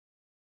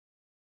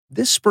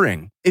This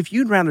spring, if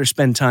you'd rather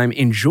spend time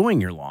enjoying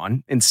your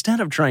lawn instead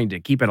of trying to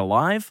keep it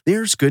alive,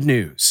 there's good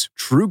news.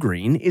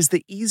 TruGreen is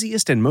the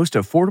easiest and most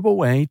affordable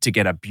way to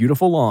get a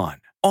beautiful lawn.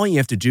 All you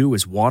have to do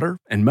is water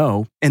and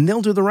mow, and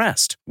they'll do the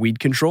rest. Weed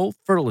control,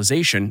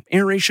 fertilization,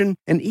 aeration,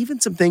 and even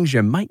some things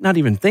you might not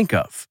even think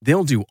of.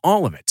 They'll do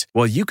all of it,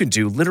 while you can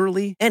do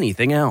literally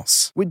anything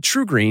else. With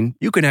TruGreen,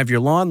 you can have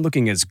your lawn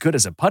looking as good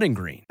as a putting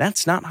green.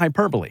 That's not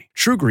hyperbole.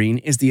 TruGreen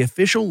is the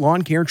official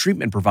lawn care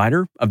treatment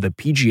provider of the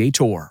PGA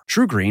Tour.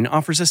 TruGreen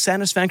offers a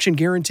satisfaction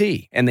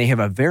guarantee, and they have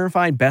a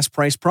verified best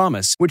price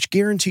promise, which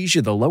guarantees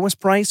you the lowest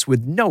price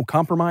with no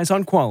compromise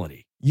on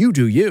quality. You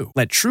do you.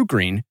 Let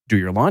TruGreen do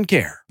your lawn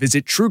care.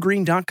 Visit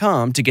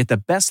TruGreen.com to get the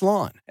best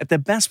lawn at the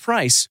best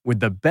price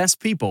with the best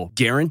people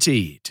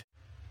guaranteed.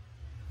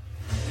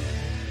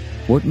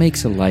 What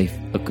makes a life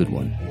a good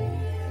one?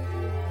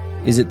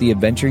 Is it the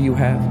adventure you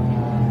have?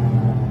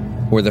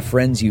 Or the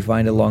friends you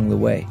find along the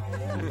way?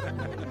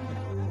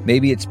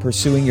 Maybe it's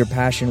pursuing your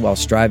passion while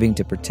striving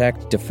to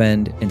protect,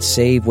 defend, and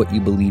save what you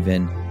believe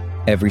in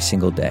every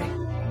single day.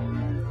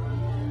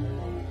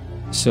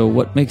 So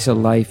what makes a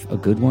life a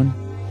good one?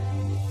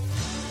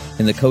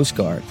 In the Coast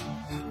Guard,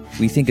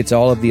 we think it's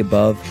all of the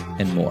above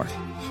and more.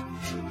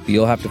 But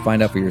you'll have to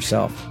find out for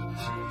yourself.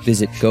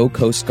 Visit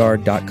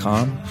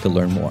gocoastguard.com to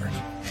learn more.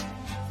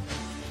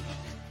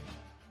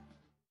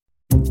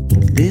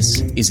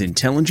 This is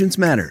Intelligence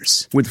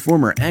Matters with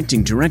former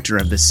acting director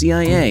of the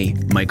CIA,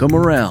 Michael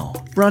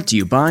Morell. Brought to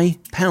you by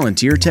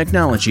Palantir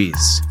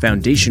Technologies,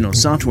 foundational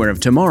software of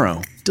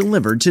tomorrow,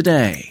 delivered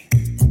today.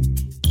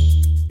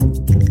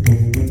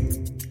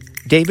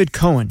 David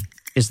Cohen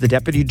is the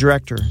Deputy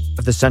Director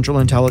of the Central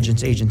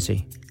Intelligence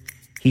Agency.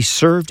 He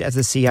served as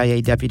the CIA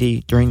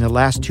deputy during the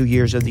last 2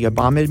 years of the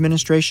Obama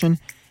administration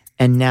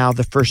and now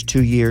the first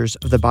 2 years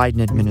of the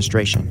Biden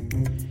administration.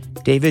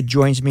 David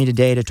joins me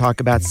today to talk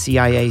about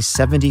CIA's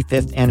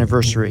 75th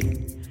anniversary,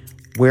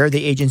 where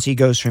the agency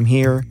goes from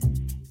here,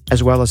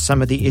 as well as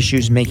some of the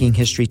issues making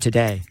history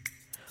today.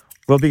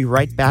 We'll be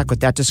right back with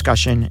that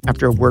discussion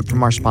after a word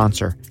from our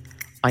sponsor.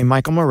 I'm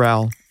Michael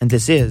Morell, and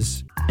this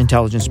is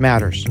Intelligence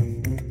Matters.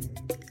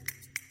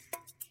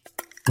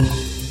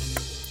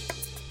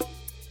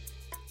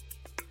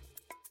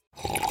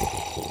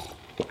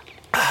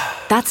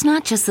 That's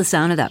not just the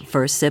sound of that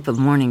first sip of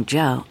Morning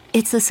Joe.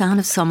 It's the sound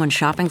of someone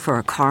shopping for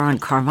a car on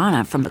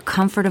Carvana from the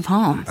comfort of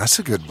home. That's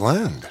a good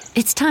blend.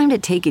 It's time to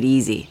take it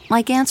easy,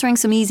 like answering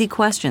some easy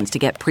questions to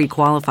get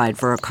pre-qualified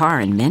for a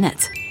car in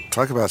minutes.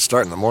 Talk about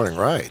starting the morning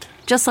right.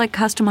 Just like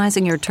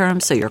customizing your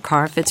terms so your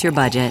car fits your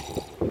budget.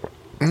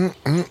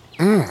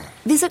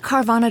 Visit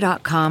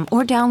Carvana.com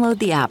or download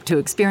the app to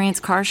experience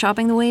car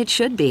shopping the way it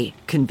should be.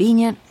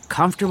 Convenient,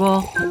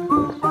 comfortable.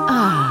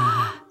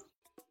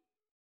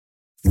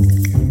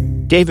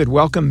 David,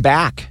 welcome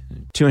back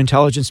to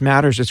Intelligence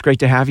Matters. It's great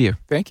to have you.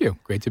 Thank you.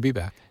 Great to be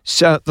back.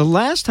 So the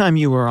last time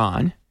you were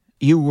on,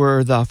 you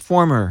were the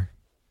former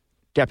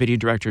Deputy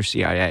Director of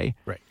CIA.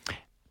 Right.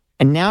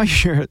 And now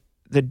you're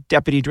the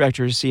Deputy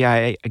Director of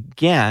CIA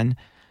again.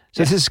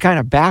 So this is kind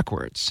of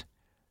backwards,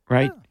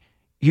 right? Yeah.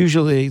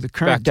 Usually the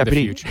current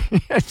Deputy...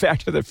 Back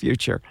to the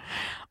future.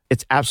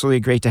 It's absolutely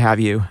great to have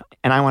you.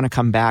 And I want to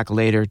come back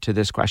later to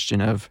this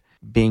question of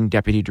being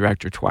Deputy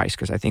Director twice,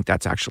 because I think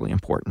that's actually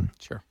important.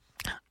 Sure.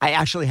 I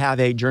actually have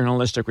a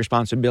journalistic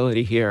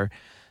responsibility here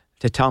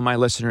to tell my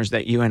listeners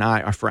that you and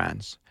I are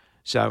friends.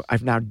 So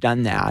I've now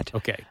done that.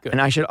 Okay, good.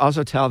 And I should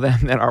also tell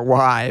them that our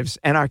wives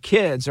and our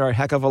kids are a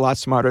heck of a lot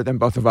smarter than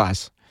both of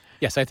us.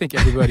 Yes, I think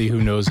everybody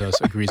who knows us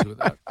agrees with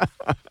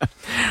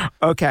that.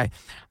 Okay.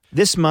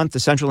 This month, the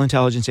Central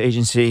Intelligence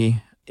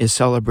Agency is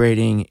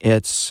celebrating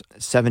its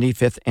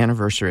 75th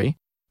anniversary.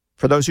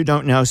 For those who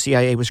don't know,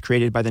 CIA was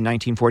created by the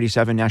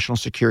 1947 National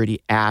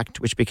Security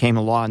Act, which became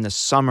a law in the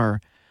summer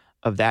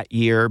of that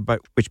year,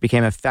 but which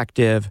became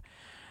effective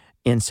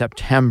in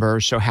September.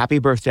 So happy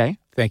birthday.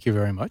 Thank you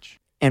very much.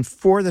 And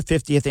for the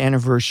 50th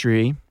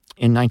anniversary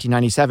in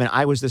 1997,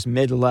 I was this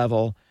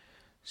mid-level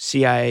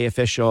CIA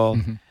official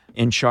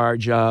in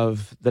charge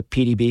of the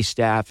PDB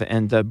staff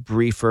and the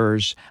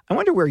briefers. I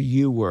wonder where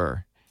you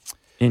were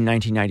in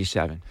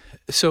 1997.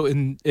 So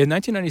in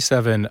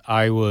 1997,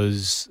 I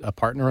was a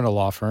partner in a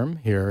law firm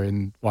here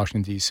in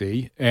Washington,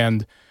 D.C.,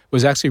 and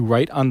was actually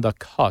right on the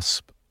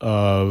cusp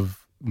of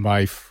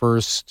my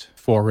first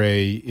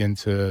foray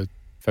into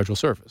federal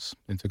service,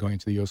 into going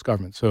into the U.S.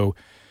 government. So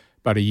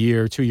about 2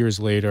 years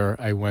later,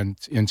 I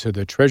went into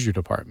the Treasury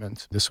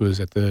Department. This was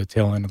at the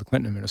tail end of the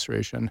Clinton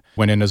administration.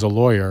 Went in as a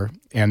lawyer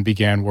and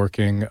began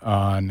working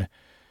on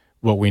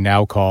what we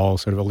now call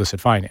sort of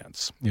illicit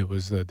finance. It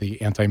was the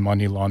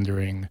anti-money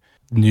laundering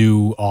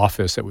new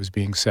office that was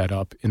being set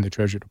up in the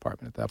Treasury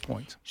Department at that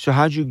point. So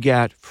how'd you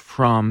get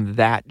from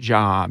that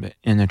job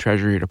in the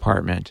Treasury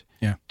Department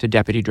to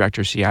Deputy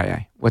Director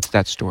CIA? What's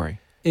that story?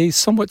 A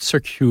somewhat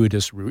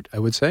circuitous route, I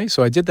would say.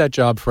 So I did that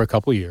job for a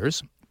couple of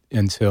years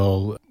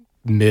until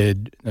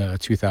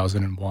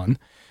mid-2001.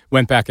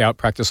 Went back out,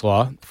 practiced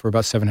law for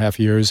about 7.5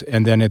 years.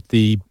 And then at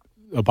the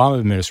Obama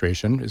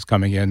administration is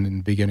coming in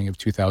the beginning of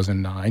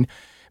 2009,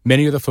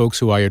 Many of the folks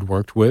who I had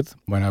worked with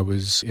when I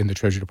was in the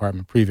Treasury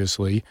Department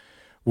previously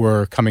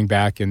were coming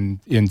back in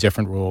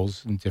different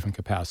roles, in different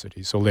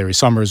capacities. So Larry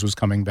Summers was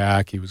coming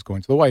back. He was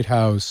going to the White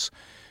House.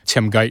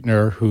 Tim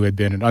Geithner, who had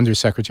been an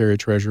Undersecretary of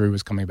Treasury,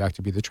 was coming back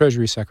to be the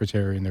Treasury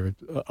Secretary. And there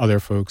were other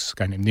folks, a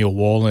guy named Neil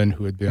Wolin,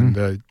 who had been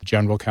the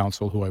General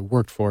Counsel who I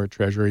worked for at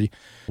Treasury,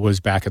 was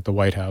back at the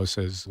White House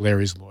as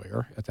Larry's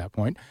lawyer at that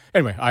point.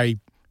 Anyway, I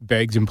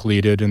begged and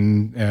pleaded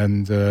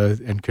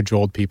and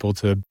cajoled people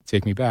to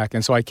take me back.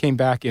 And so I came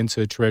back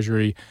into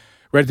Treasury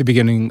right at the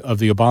beginning of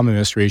the Obama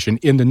administration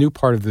in the new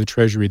part of the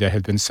Treasury that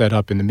had been set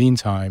up in the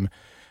meantime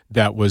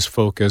that was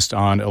focused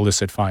on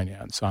illicit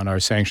finance, on our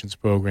sanctions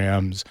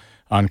programs,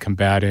 on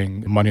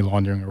combating money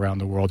laundering around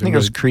the world. I think it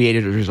was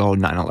created as a result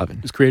of 9/11.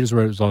 It was created as a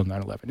result of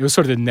 9/11. It was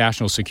sort of the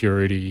national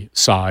security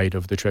side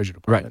of the Treasury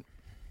Department. Right.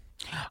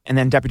 And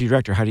then Deputy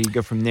Director, how do you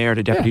go from there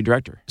to Deputy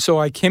Director? So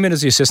I came in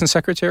as the Assistant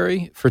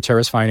Secretary for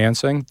Terrorist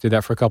Financing, did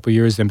that for a couple of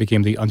years, then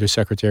became the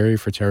Undersecretary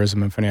for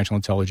Terrorism and Financial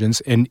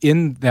Intelligence. And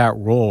in that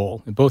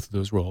role, in both of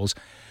those roles,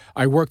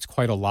 I worked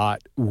quite a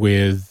lot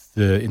with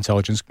the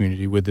intelligence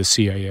community, with the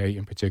CIA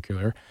in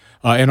particular,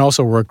 and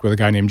also worked with a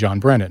guy named John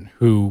Brennan,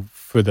 who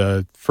for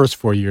the first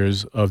 4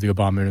 years of the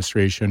Obama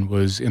administration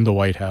was in the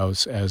White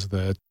House as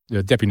the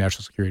Deputy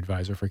National Security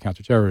Advisor for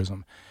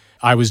Counterterrorism.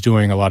 I was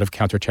doing a lot of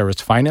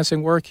counterterrorist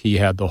financing work. He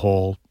had the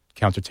whole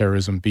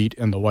counterterrorism beat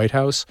in the White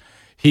House.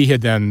 He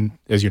had then,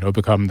 as you know,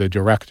 become the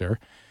director.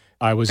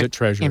 I was at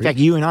Treasury. In fact,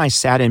 you and I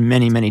sat in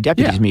many, many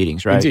deputies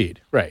meetings, right?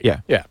 Indeed, right.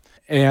 Yeah.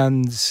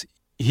 And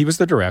he was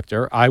the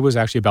director. I was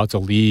actually about to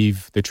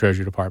leave the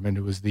Treasury Department.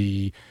 It was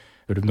the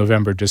sort of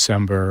November,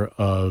 December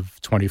of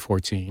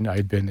 2014. I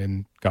had been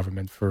in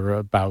government for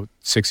about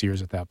 6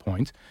 years at that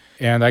point.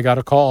 And I got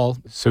a call.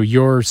 So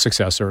your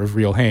successor,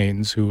 Avril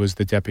Haines, who was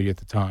the deputy at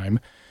the time,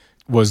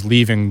 was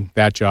leaving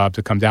that job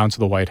to come down to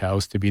the White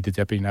House to be the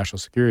Deputy National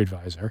Security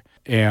Advisor.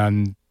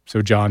 And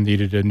so John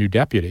needed a new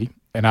deputy.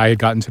 And I had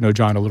gotten to know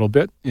John a little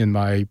bit in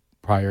my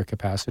prior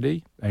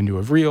capacity. I knew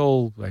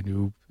Avril, I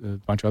knew a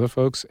bunch of other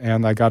folks,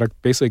 and I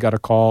basically got a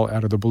call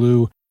out of the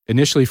blue,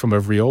 initially from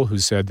Avril, who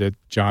said that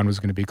John was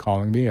going to be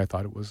calling me. I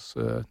thought it was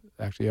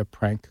actually a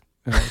prank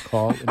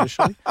call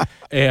initially.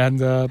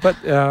 But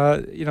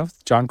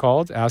John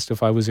called, asked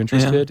if I was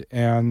interested,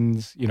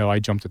 and, I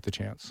jumped at the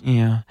chance.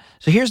 Yeah.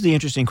 So here's the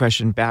interesting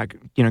question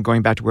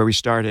going back to where we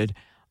started.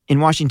 In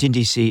Washington,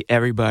 D.C.,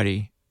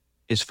 everybody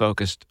is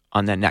focused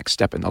on the next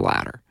step in the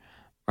ladder,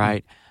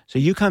 right? So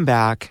you come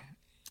back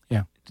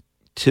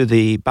to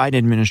the Biden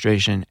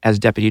administration as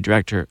Deputy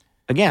Director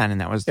again, and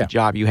that was the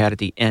job you had at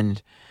the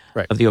end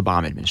of the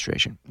Obama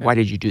administration. Yeah. Why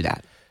did you do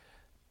that?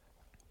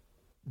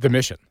 The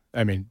mission.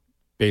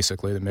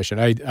 Basically the mission.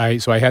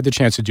 So I had the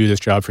chance to do this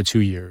job for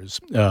 2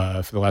 years,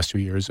 for the last 2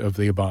 years of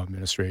the Obama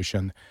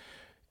administration,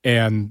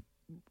 and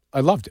I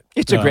loved it.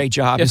 It's a great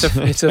job. It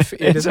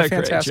is a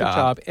fantastic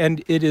job,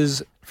 and it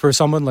is for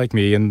someone like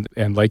me and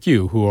like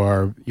you who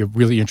are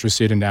really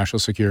interested in national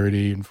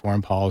security and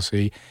foreign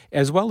policy,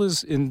 as well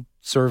as in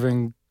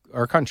serving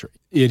our country.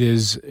 It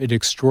is an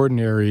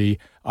extraordinary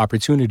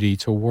opportunity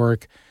to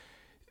work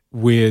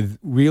with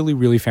really,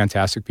 really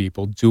fantastic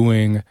people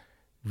doing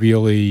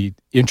really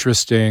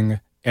interesting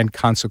and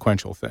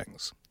consequential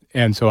things.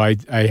 And so I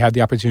had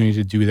the opportunity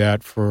to do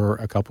that for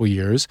a couple of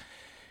years.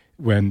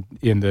 When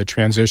in the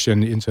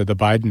transition into the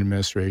Biden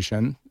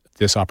administration,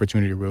 this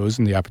opportunity arose,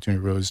 and the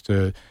opportunity arose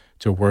to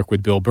work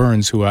with Bill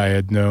Burns, who I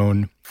had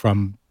known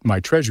from my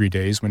Treasury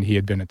days when he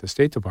had been at the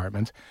State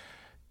Department.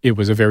 It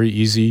was a very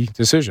easy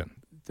decision.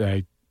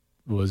 I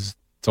was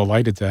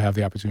delighted to have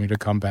the opportunity to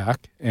come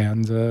back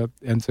and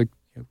to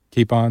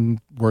keep on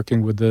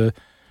working with the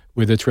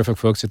terrific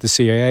folks at the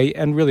CIA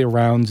and really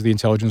around the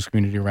intelligence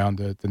community, around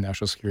the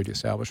national security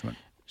establishment.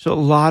 So a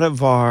lot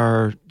of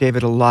our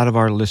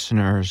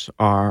listeners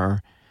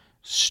are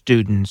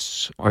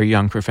students or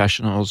young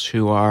professionals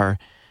who are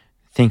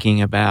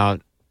thinking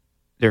about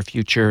their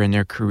future and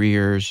their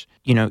careers.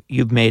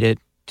 You've made it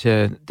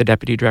to the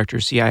Deputy Director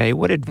of CIA.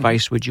 What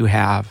advice would you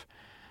have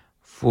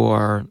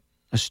for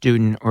a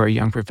student or a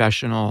young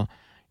professional,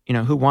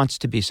 who wants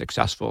to be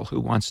successful,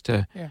 who wants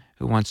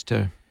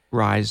to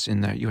rise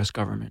in the U.S.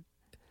 government?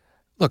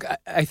 Look,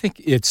 I think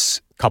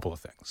it's a couple of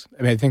things.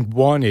 I think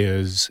one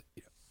is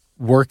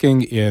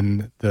working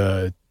in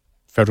the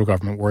federal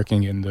government,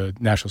 working in the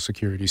national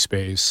security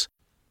space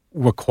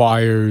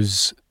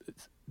requires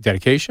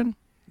dedication.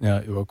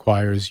 It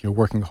requires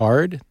working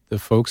hard. The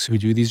folks who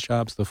do these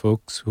jobs, the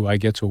folks who I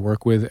get to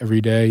work with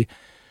every day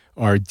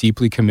are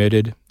deeply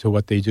committed to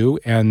what they do.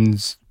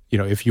 And,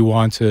 if you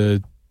want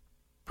to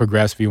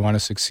progress, if you want to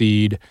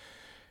succeed,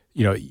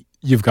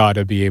 you've got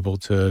to be able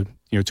to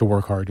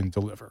work hard and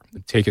deliver,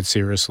 take it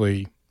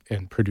seriously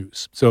and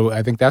produce. So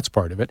I think that's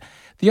part of it.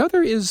 The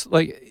other is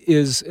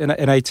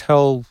and I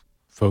tell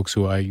folks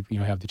who I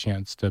have the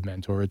chance to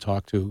mentor or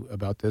talk to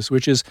about this,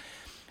 which is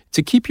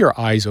to keep your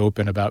eyes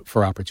open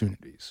for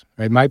opportunities.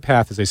 Right? My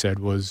path, as I said,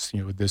 was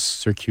this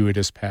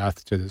circuitous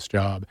path to this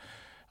job.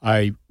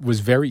 I was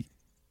very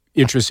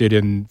interested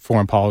in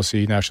foreign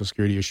policy, national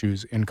security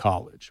issues in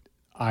college.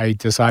 I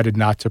decided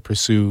not to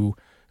pursue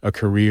a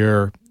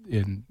career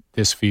in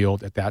this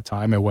field at that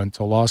time. I went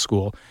to law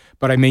school,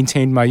 but I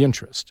maintained my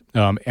interest.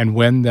 And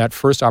when that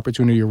first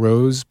opportunity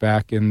arose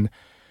back in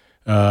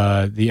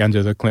the end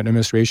of the Clinton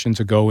administration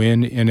to go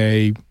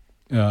in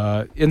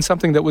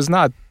something that was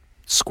not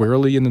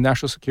squarely in the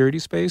national security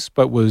space,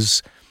 but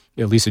was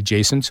at least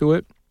adjacent to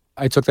it,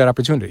 I took that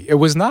opportunity. It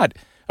was not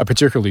a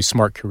particularly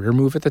smart career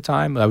move at the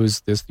time. I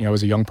was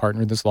a young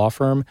partner in this law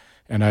firm,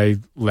 and I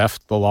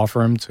left the law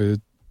firm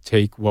to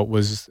take what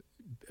was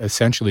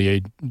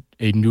essentially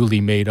a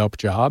newly made up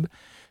job.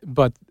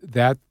 But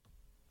that,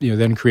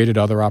 then created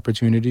other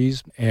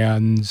opportunities.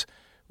 And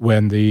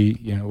when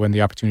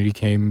the opportunity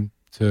came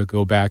to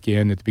go back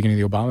in at the beginning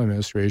of the Obama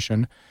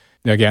administration,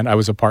 again, I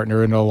was a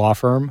partner in a law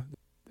firm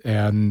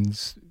and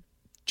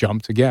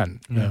jumped again.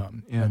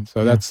 And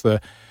so that's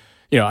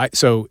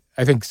so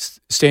I think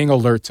staying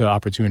alert to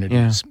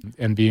opportunities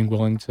and being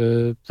willing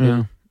to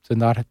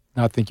not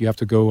think you have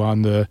to go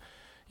on the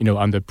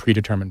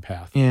predetermined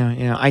path.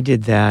 Yeah. I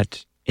did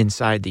that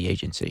inside the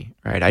agency,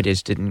 right? I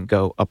just didn't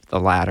go up the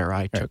ladder.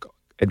 I took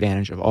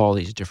advantage of all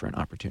these different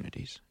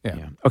opportunities.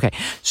 Yeah. Okay.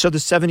 So the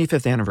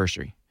 75th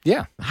anniversary.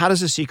 Yeah. How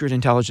does a secret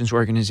intelligence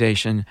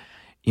organization,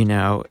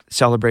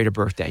 celebrate a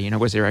birthday?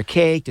 Was there a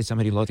cake? Did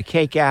somebody blow the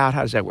cake out?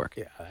 How does that work?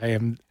 Yeah, I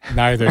am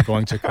neither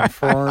going to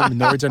confirm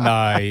nor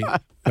deny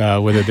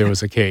whether there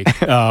was a cake.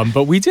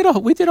 But we did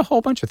a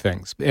whole bunch of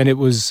things, and it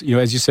was,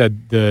 as you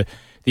said,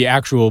 the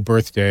actual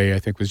birthday I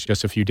think was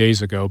just a few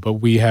days ago. But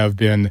we have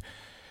been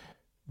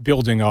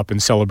building up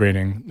and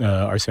celebrating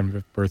our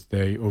 75th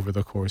birthday over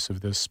the course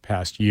of this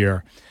past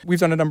year. We've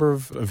done a number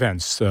of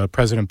events.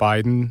 President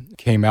Biden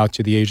came out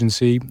to the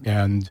agency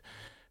and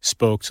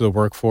spoke to the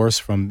workforce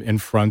from in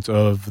front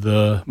of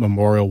the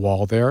memorial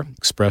wall there,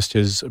 expressed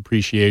his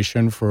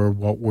appreciation for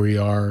what we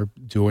are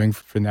doing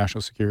for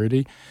national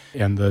security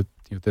and the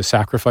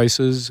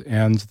sacrifices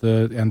and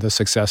the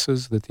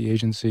successes that the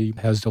agency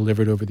has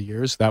delivered over the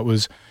years. That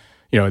was,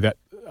 that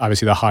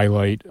obviously the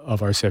highlight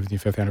of our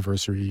 75th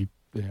anniversary,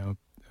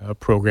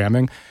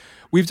 programming.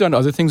 We've done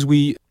other things.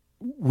 We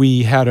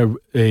had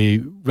a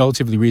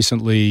relatively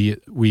recently,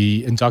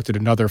 we inducted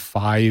another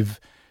 5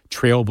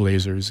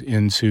 trailblazers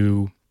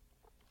into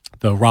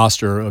the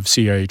roster of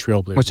CIA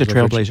trailblazers. What's a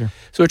trailblazer?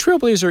 So a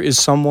trailblazer is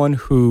someone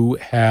who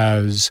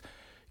has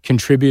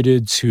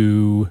contributed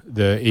to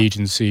the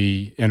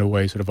agency in a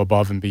way sort of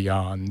above and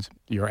beyond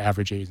your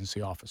average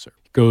agency officer.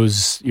 It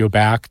goes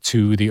back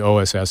to the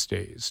OSS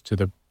days, to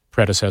the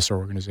predecessor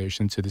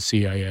organization, to the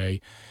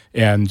CIA.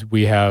 And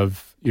we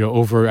have,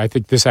 I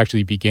think this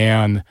actually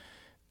began,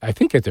 at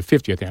the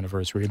 50th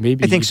anniversary.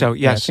 Maybe I think so,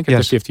 yes. I think at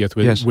the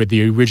 50th with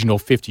the original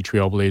 50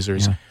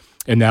 trailblazers. Yeah.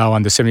 And now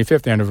on the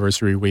 75th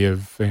anniversary, we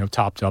have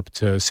topped up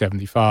to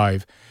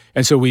 75.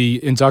 And so we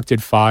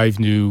inducted 5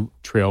 new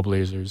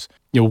trailblazers.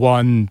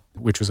 One,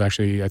 which was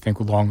actually, I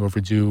think, long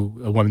overdue,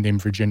 a woman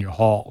named Virginia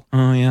Hall.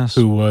 Oh, yes.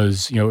 Who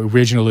was,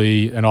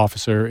 originally an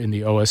officer in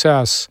the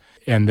OSS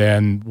and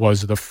then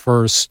was the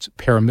first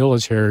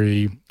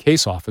paramilitary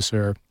case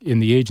officer in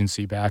the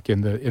agency back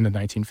in the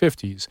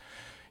 1950s.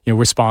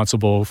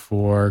 Responsible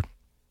for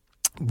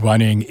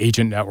running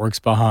agent networks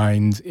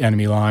behind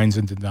enemy lines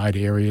and denied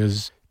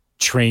areas,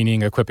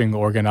 training, equipping,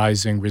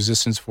 organizing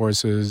resistance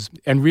forces,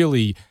 and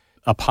really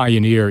a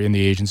pioneer in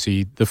the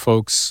agency. The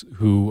folks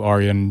who are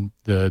in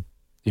the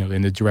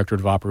Directorate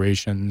of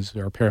Operations,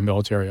 or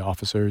paramilitary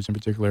officers in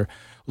particular,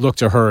 look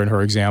to her and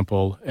her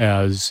example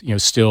as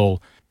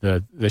still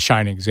the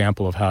shining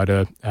example of how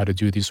to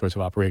do these sorts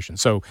of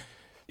operations. So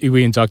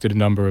we inducted a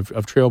number of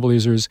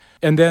trailblazers,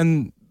 and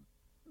then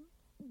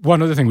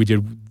one other thing we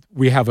did.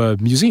 We have a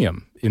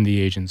museum in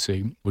the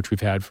agency, which we've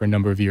had for a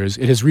number of years.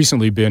 It has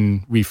recently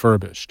been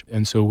refurbished.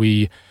 And so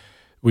we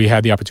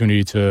had the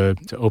opportunity to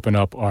open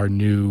up our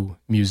new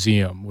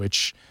museum,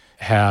 which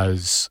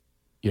has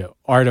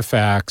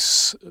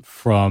artifacts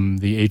from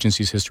the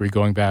agency's history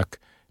going back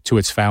to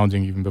its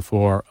founding, even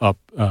before up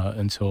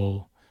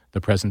until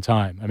the present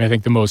time. I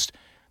think the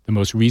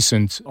most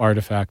recent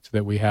artifact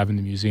that we have in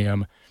the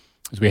museum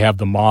is we have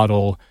the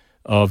model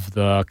of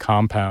the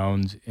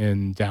compound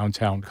in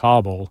downtown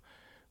Kabul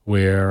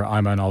where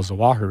Ayman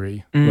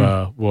al-Zawahiri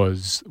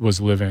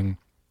was living.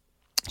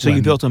 So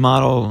you built a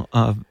model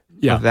of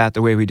that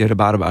the way we did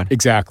Abbottabad.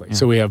 Exactly. Yeah.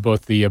 So we have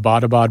both the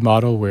Abbottabad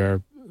model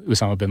where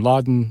Osama bin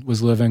Laden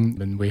was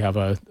living, and we have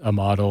a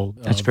model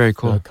That's very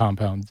cool. The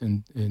compound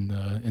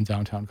in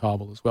downtown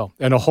Kabul as well,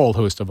 and a whole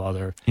host of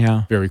other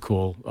very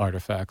cool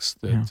artifacts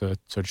that sort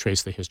of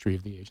trace the history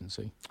of the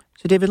agency.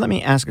 So David, let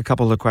me ask a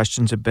couple of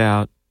questions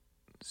about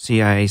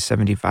CIA's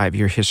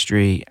 75-year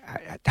history.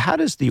 How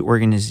does the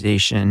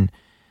organization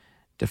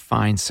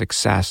define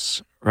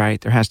success,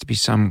 right? There has to be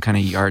some kind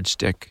of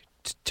yardstick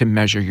to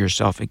measure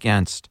yourself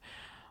against.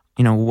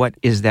 What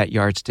is that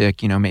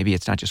yardstick? Maybe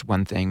it's not just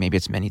one thing, maybe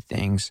it's many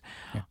things.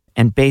 Yeah.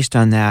 And based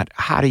on that,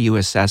 how do you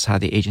assess how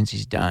the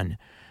agency's done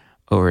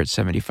over its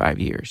 75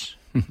 years?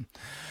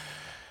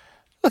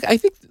 Look, I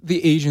think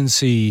the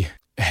agency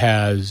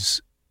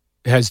has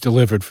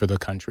delivered for the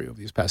country over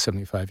these past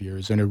 75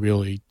 years in a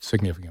really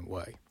significant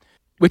way,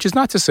 which is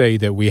not to say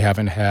that we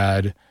haven't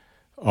had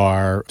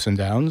are ups and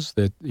downs,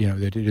 that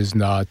it is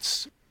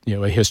not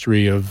a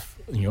history of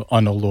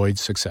unalloyed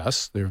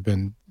success. There have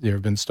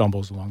been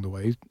stumbles along the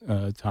way,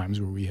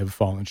 times where we have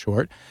fallen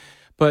short.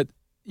 But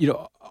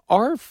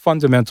our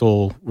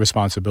fundamental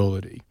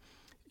responsibility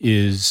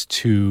is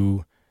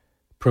to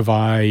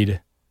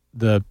provide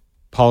the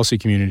policy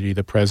community,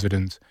 the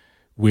president,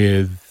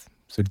 with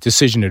sort of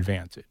decision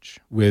advantage,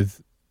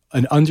 with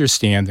an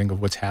understanding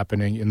of what's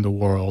happening in the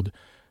world,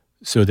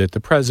 so that the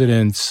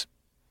president,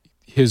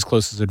 his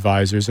closest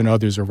advisors, and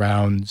others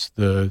around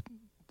the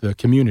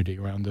community,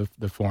 around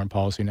the foreign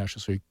policy, national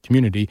security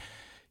community,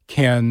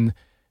 can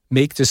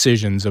make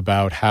decisions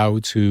about how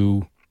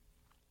to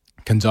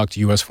conduct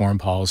U.S. foreign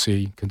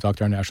policy,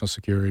 conduct our national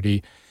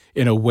security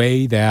in a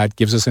way that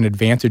gives us an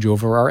advantage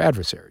over our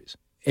adversaries.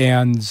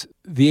 And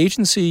the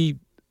agency,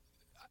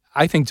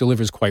 I think,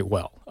 delivers quite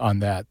well on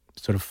that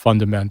sort of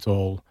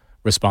fundamental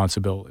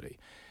responsibility.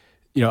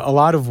 A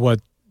lot of what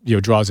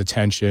draws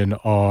attention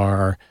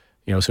are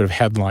sort of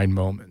headline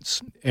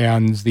moments,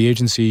 and the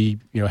agency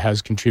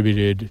has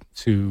contributed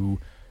to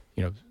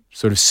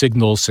sort of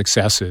signal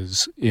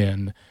successes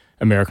in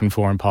American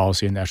foreign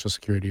policy and national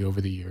security over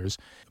the years.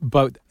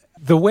 But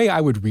the way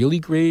I would really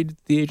grade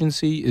the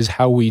agency is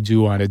how we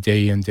do on a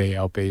day in, day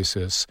out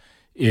basis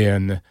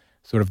in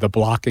sort of the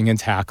blocking and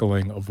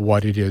tackling of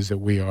what it is that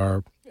we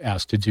are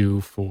asked to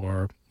do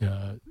for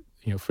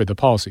the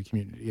policy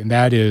community. And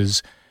that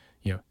is,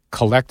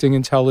 collecting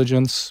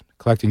intelligence,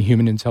 collecting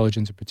human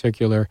intelligence in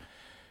particular,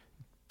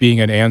 being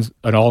an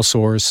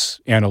all-source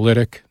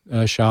analytic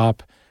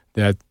shop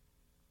that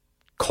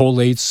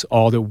collates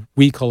all that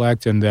we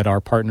collect and that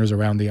our partners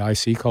around the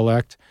IC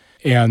collect,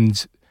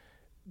 and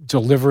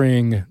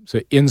delivering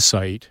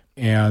insight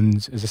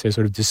and, as I say,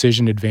 sort of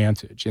decision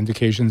advantage,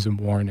 indications and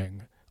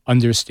warning,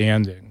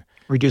 understanding.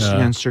 Reducing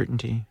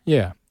uncertainty.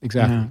 Yeah,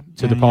 exactly,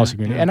 to the policy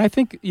community. And I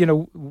think,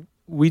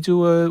 we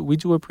do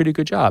a pretty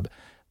good job.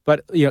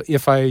 But,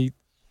 if I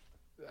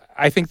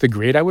think the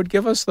grade I would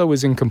give us, though,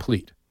 is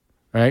incomplete,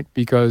 right?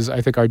 Because I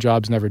think our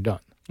job's never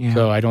done. Yeah.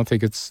 So I don't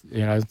think I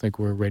don't think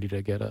we're ready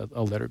to get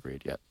a letter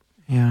grade yet.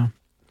 Yeah.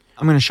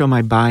 I'm going to show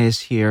my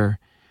bias here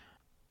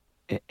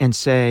and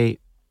say,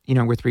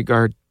 with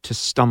regard to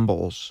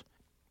stumbles,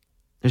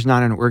 there's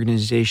not an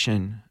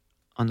organization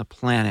on the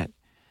planet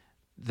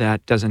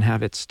that doesn't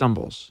have its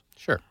stumbles.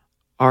 Sure.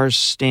 Ours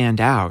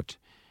stand out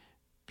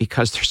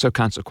because they're so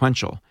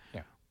consequential,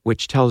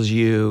 which tells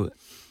you,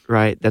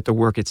 right, that the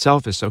work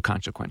itself is so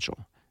consequential.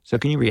 So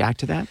can you react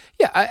to that?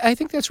 Yeah, I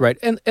think that's right.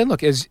 And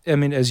look, as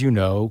you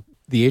know,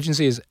 the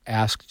agency is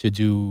asked to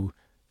do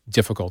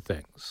difficult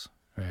things,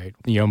 right?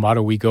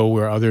 Motto, we go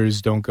where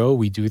others don't go.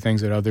 We do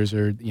things that others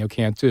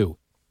can't do.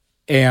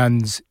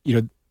 And,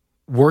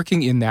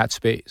 working in that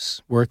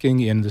space,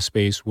 working in the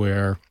space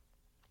where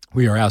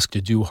we are asked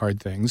to do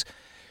hard things,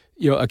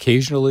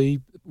 occasionally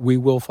we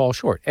will fall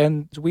short,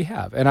 and we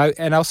have. And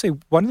I'll say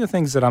one of the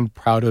things that I'm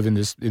proud of in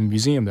the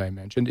museum that I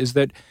mentioned is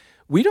that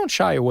we don't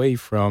shy away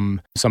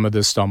from some of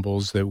the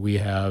stumbles that we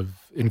have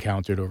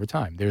encountered over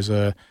time. There is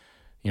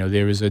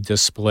a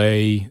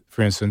display,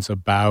 for instance,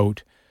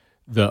 about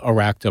the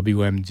Iraq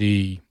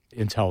WMD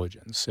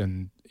intelligence,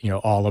 and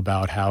all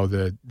about how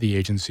the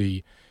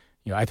agency,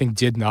 I think,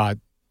 did not,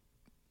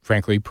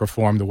 frankly,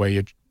 perform the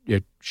way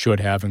it should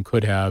have and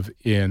could have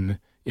in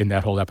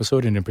that whole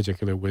episode, and in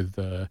particular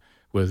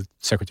with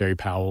Secretary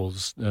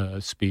Powell's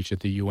speech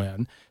at the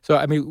UN.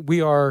 So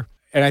we are,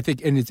 and I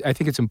think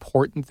it's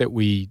important that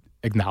we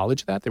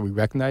acknowledge that we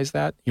recognize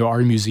that. Our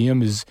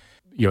museum is,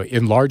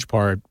 in large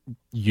part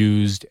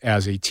used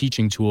as a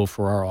teaching tool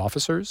for our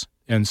officers,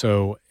 and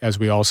so as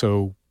we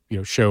also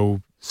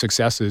show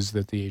successes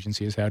that the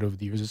agency has had over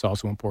the years, it's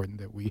also important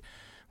that we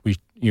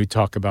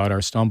talk about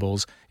our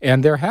stumbles,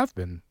 and there have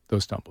been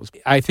those stumbles.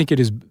 I think it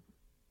is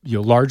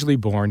largely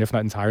born, if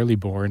not entirely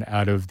born,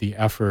 out of the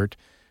effort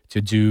to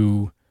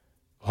do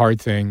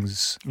hard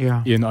things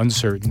in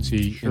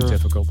uncertainty in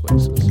difficult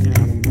places. Yeah.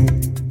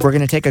 We're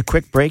going to take a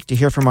quick break to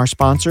hear from our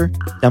sponsor.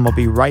 Then we'll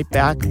be right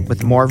back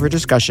with more of our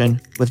discussion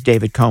with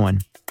David Cohen.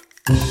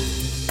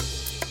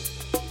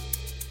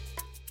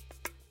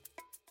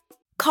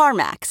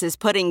 CarMax is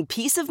putting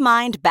peace of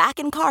mind back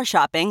in car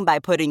shopping by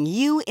putting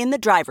you in the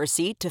driver's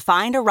seat to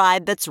find a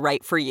ride that's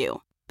right for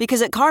you.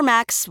 Because at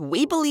CarMax,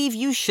 we believe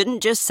you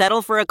shouldn't just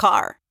settle for a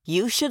car.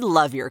 You should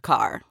love your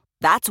car.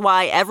 That's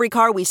why every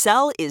car we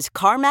sell is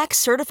CarMax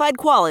certified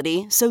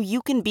quality, so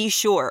you can be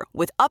sure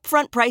with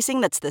upfront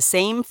pricing that's the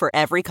same for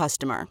every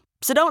customer.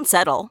 So don't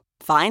settle.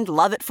 Find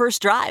love at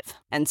first drive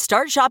and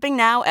start shopping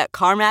now at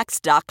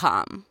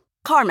CarMax.com.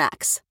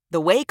 CarMax, the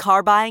way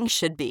car buying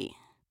should be.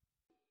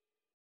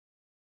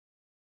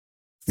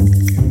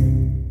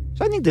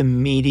 So I think the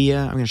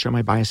media, I'm going to show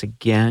my bias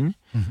again.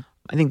 Mm-hmm.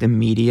 I think the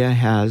media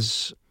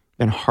has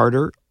been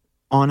harder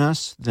on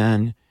us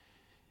than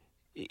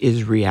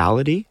is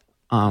reality.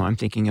 I'm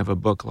thinking of a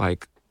book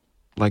like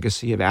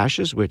Legacy of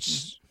Ashes,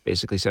 which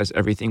basically says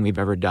everything we've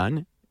ever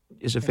done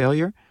is a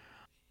failure.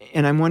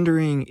 And I'm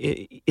wondering,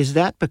 is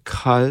that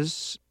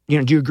because,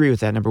 do you agree with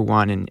that, number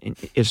one? And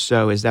if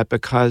so, is that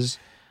because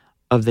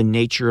of the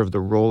nature of the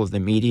role of the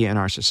media in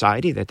our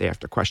society, that they have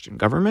to question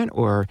government?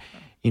 Or,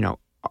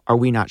 are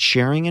we not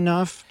sharing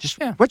enough?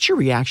 What's your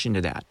reaction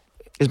to that?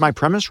 Is my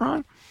premise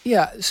wrong?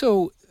 Yeah,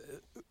 so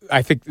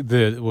I think at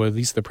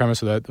least the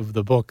premise of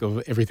the book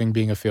of everything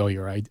being a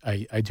failure,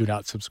 I do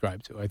not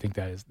subscribe to. I think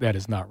that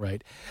is not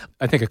right.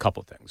 I think a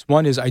couple of things.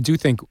 One is I do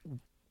think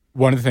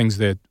one of the things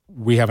that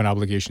we have an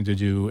obligation to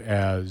do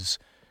as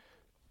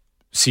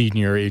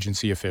senior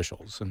agency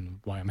officials, and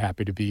why I'm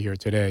happy to be here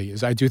today,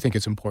 is I do think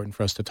it's important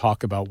for us to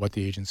talk about what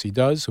the agency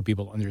does so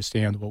people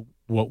understand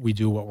what we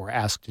do, what we're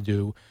asked to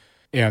do,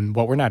 and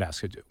what we're not asked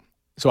to do.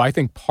 So I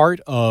think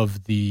part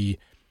of the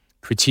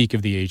critique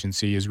of the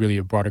agency is really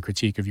a broader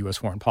critique of U.S.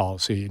 foreign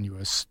policy and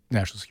U.S.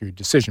 national security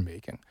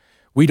decision-making.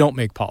 We don't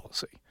make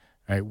policy,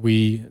 right?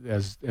 We,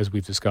 as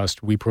we've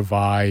discussed, we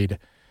provide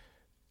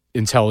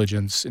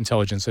intelligence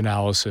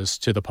analysis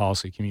to the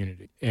policy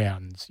community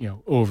and,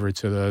 over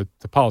to the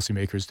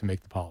policymakers to make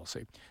the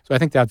policy. So I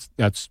think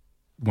that's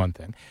one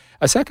thing.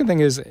 A second thing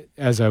is,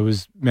 as I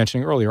was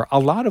mentioning earlier, a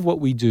lot of what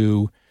we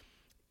do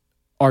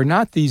are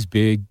not these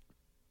big,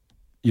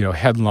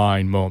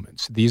 headline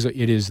moments.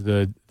 It is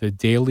the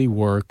daily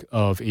work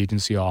of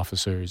agency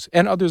officers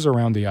and others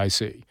around the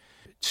IC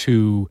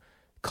to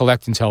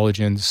collect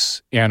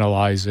intelligence,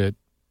 analyze it,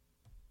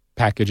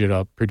 package it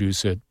up,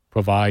 produce it,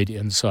 provide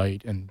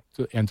insight, and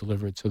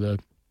deliver it to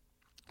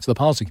the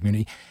policy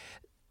community.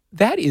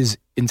 That is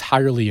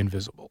entirely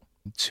invisible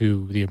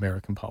to the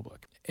American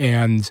public.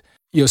 And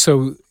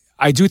so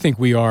I do think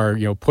we are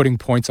putting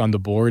points on the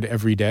board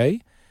every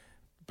day,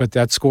 but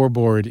that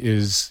scoreboard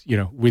is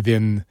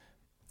within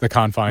the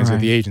confines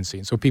of the agency,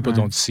 and so people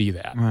don't see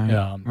that.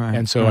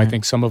 And so I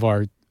think some of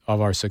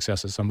our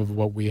successes, some of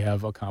what we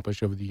have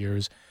accomplished over the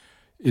years,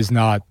 is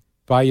not,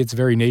 by its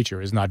very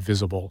nature, is not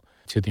visible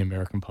to the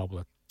American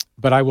public.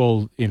 But I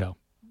will,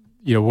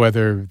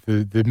 whether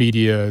the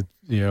media,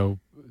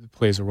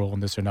 plays a role in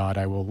this or not,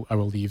 I will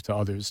leave to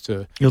others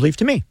to. You'll leave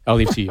to me. I'll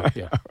leave to you.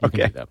 Yeah, you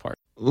can do that part.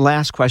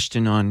 Last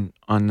question on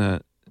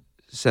the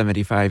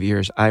 75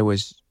 years. I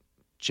was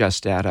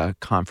just at a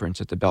conference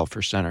at the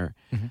Belfer Center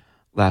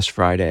last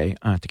Friday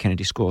at the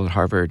Kennedy School at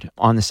Harvard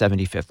on the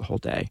 75th the whole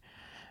day,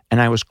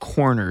 and I was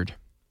cornered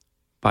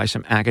by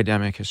some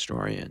academic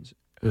historians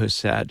who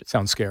said,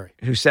 "Sounds scary."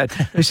 Who said,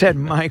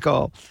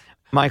 Michael,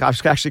 I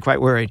was actually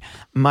quite worried.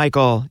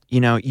 Michael,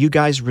 you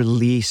guys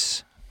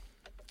release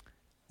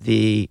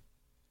the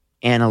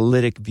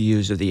analytic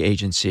views of the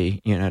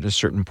agency, at a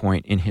certain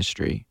point in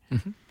history,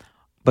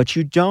 but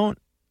you don't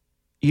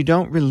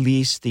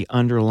release the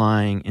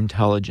underlying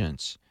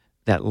intelligence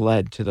that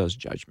led to those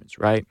judgments,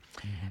 right?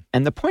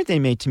 And the point they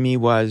made to me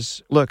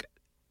was, look,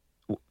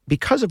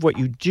 because of what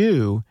you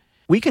do,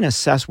 we can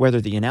assess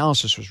whether the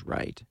analysis was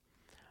right,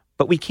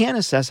 but we can't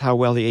assess how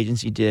well the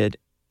agency did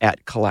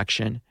at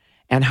collection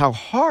and how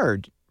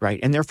hard, right?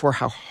 And therefore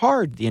how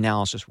hard the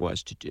analysis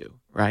was to do,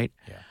 right?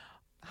 Yeah.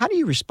 How do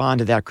you respond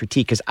to that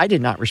critique? Because I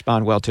did not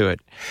respond well to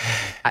it.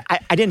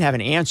 I didn't have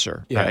an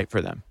answer right,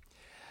 for them.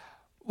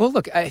 Well,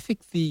 look, I think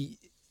it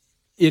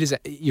is,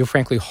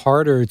 frankly,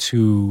 harder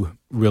to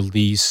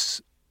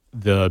release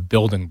the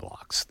building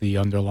blocks, the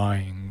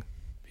underlying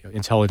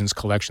intelligence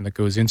collection that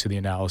goes into the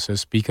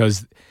analysis,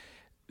 because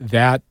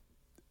that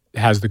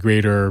has the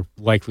greater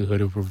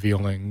likelihood of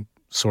revealing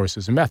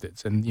sources and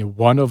methods. And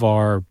one of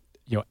our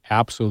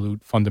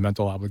absolute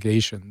fundamental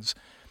obligations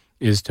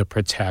is to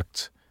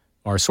protect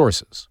our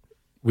sources.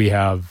 We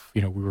have,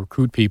 we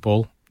recruit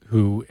people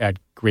who, at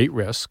great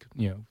risk,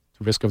 the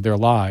risk of their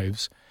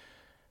lives,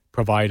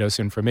 provide us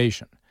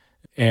information.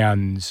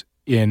 And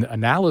in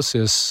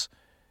analysis,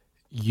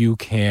 you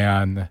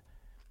can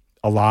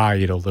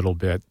elide a little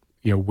bit,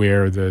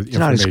 where the information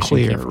not as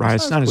clear, came from. Right?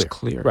 It's not as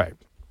clear. Right.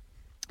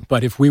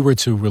 But if we were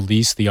to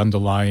release the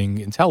underlying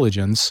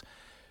intelligence,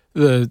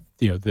 it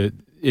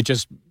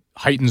just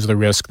heightens the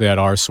risk that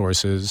our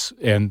sources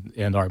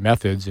and our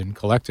methods in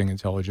collecting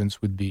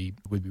intelligence would be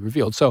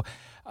revealed. So,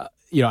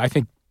 I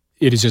think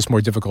it is just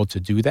more difficult to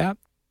do that.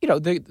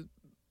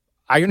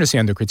 I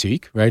understand the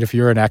critique, right? If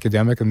you're an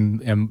academic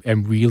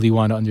and really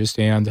want to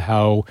understand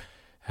how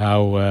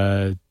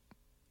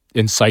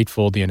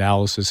insightful the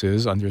analysis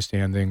is,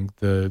 understanding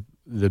the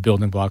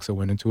building blocks that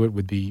went into it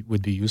would be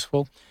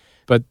useful.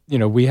 But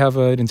we have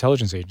an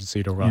intelligence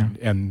agency to run,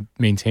 and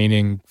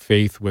maintaining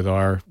faith with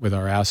our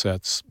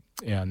assets,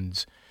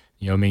 and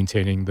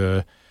maintaining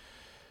the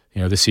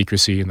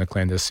secrecy and the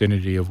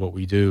clandestinity of what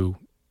we do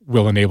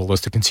will enable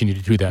us to continue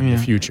to do that in the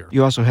future.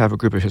 You also have a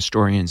group of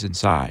historians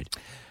inside,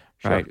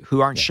 right,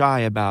 who aren't shy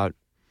about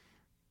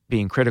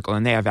being critical,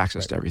 and they have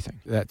access to everything.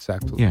 That's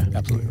absolutely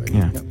right.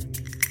 Yeah. Yep.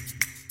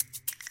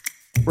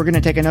 We're going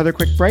to take another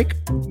quick break.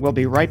 We'll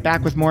be right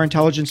back with more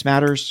Intelligence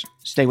Matters.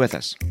 Stay with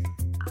us.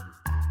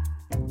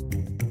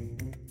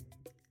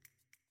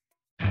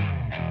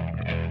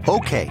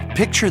 Okay,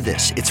 picture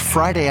this. It's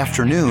Friday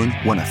afternoon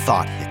when a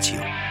thought hits you.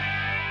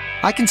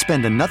 I can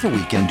spend another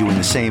weekend doing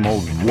the same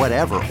old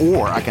whatever,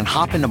 or I can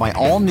hop into my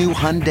all-new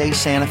Hyundai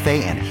Santa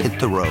Fe and hit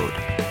the road.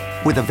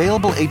 With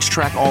available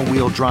H-Track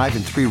all-wheel drive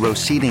and 3-row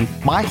seating,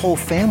 my whole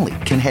family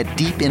can head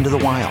deep into the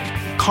wild.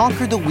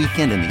 Conquer the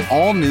weekend in the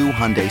all-new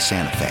Hyundai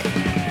Santa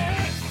Fe.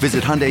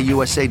 Visit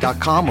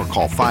HyundaiUSA.com or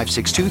call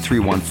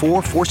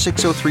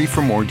 562-314-4603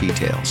 for more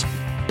details.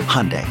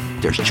 Hyundai,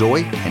 there's joy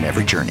in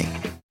every journey.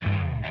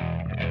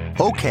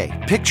 Okay,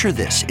 picture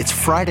this. It's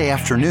Friday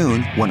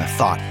afternoon when a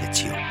thought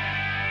hits you.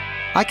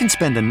 I can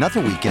spend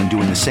another weekend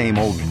doing the same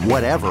old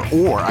whatever,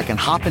 or I can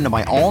hop into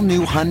my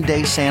all-new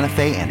Hyundai Santa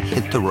Fe and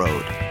hit the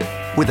road.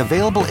 With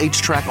available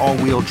H-Track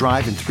all-wheel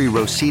drive and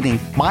 3-row seating,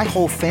 my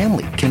whole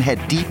family can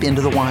head deep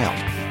into the wild.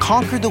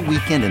 Conquer the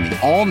weekend in the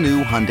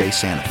all-new Hyundai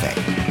Santa Fe.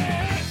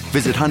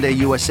 Visit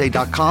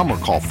HyundaiUSA.com or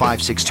call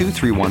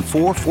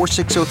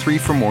 562-314-4603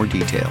 for more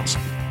details.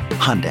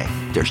 Hyundai,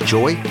 there's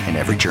joy in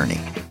every journey.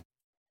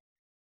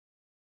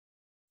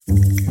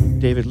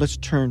 David, let's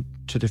turn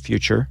to the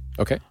future.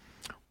 Okay.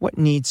 What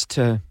needs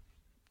to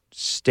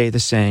stay the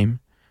same?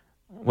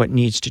 What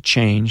needs to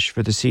change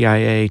for the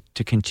CIA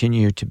to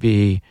continue to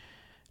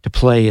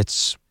play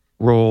its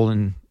role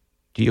in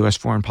the U.S.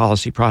 foreign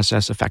policy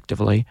process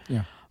effectively?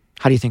 Yeah.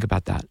 How do you think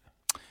about that?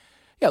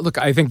 Yeah, look,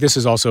 I think this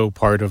is also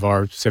part of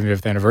our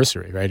 75th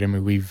anniversary, right? I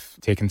mean, we've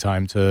taken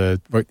time to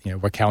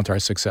recount our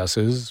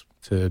successes,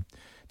 to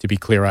be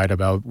clear-eyed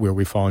about where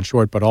we've fallen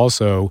short, but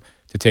also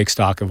to take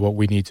stock of what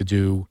we need to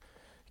do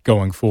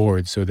going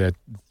forward so that,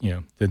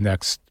 the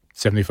next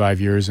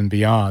 75 years and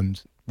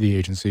beyond, the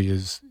agency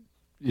is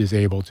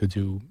able to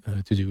do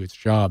its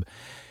job.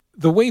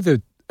 The way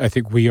that I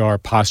think we are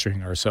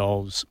posturing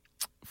ourselves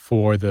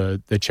for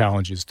the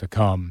challenges to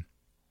come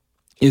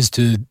is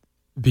to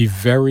be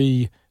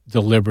very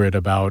deliberate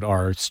about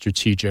our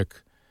strategic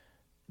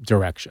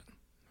direction,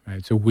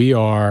 right? So we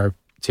are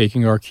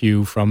taking our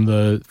cue from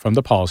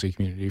the policy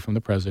community, from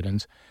the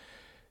president,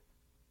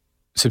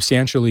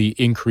 substantially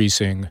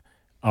increasing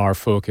our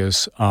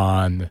focus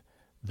on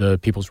the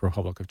People's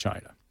Republic of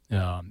China.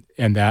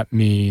 And that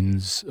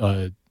means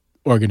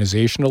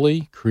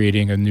organizationally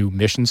creating a new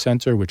mission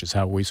center, which is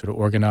how we sort of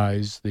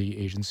organize the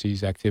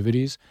agency's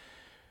activities,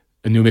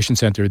 a new mission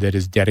center that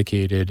is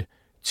dedicated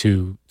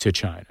to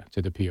China,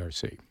 to the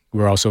PRC.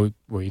 We're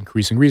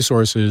increasing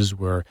resources.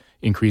 We're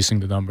increasing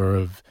the number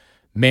of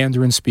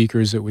Mandarin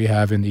speakers that we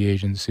have in the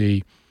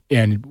agency.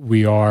 And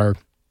we are,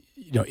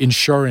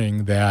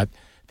 ensuring that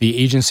the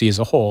agency as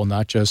a whole,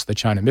 not just the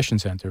China Mission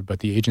Center, but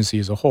the agency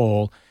as a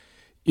whole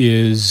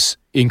is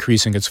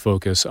increasing its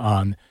focus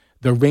on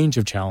the range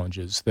of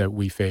challenges that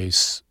we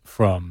face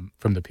from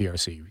the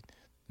PRC.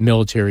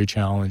 Military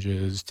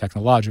challenges,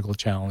 technological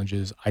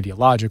challenges,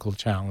 ideological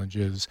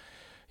challenges,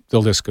 the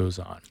list goes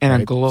on. And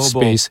right? a global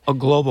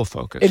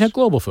focus. And a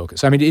global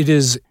focus. I mean, it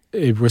is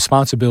a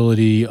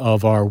responsibility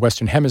of our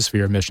Western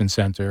Hemisphere Mission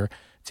Center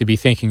to be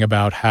thinking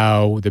about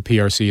how the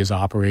PRC is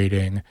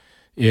operating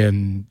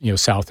in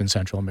South and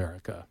Central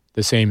America.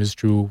 The same is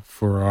true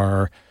for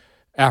our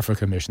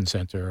Africa Mission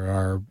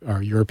Center,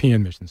 our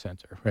European Mission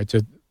Center, right? So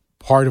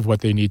part of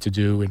what they need to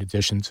do, in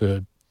addition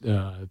to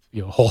a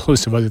whole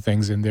host of other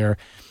things in their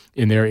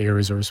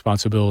areas of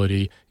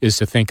responsibility, is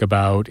to think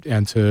about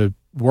and to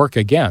work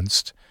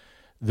against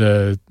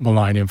the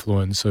malign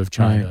influence of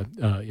China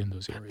in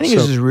those areas. I think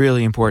this is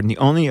really important. The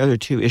only other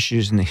two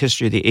issues in the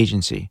history of the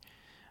agency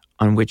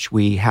on which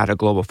we had a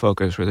global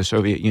focus were the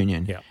Soviet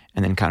Union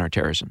and then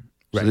counterterrorism.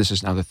 So Right. This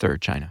is now the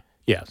third, China.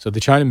 Yeah, so the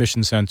China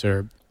Mission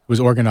Center was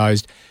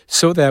organized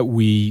so that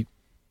we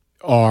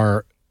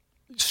are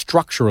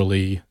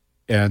structurally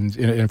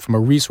and from a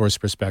resource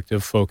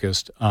perspective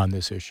focused on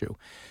this issue.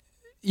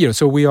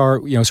 So we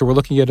are, so we're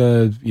looking at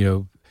a,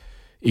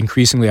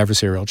 increasingly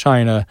adversarial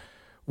China.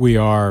 We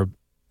are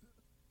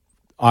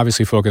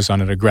obviously focused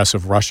on an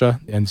aggressive Russia,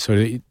 and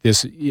so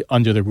this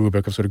under the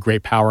rubric of sort of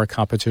great power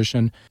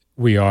competition.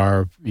 We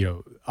are,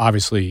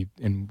 obviously,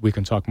 and we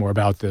can talk more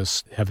about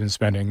this, have been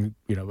spending,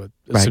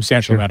 a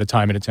substantial amount of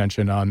time and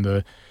attention on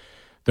the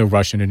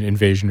Russian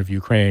invasion of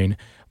Ukraine.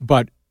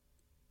 But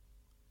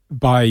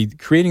by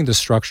creating the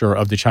structure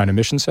of the China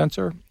Mission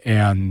Center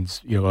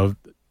and, of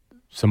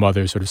some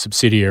other sort of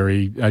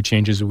subsidiary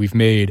changes that we've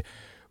made,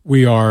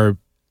 we are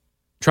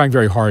trying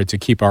very hard to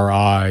keep our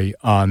eye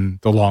on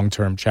the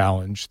long-term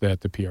challenge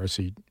that the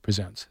PRC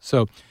presents.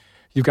 So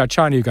you've got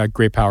China, you've got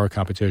great power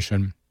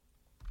competition.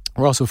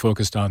 We're also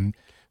focused on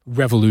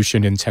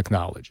revolution in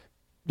technology.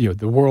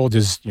 The world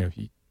is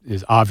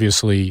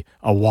obviously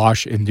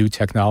awash in new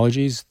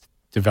technologies,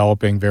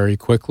 developing very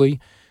quickly.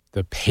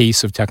 The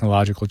pace of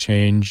technological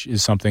change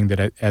is something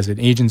that, as an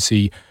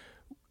agency,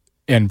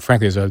 and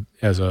frankly,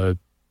 as a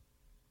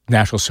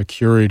national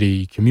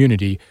security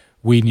community,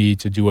 we need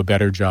to do a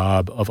better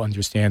job of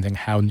understanding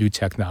how new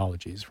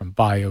technologies, from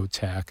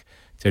biotech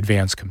to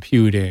advanced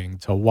computing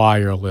to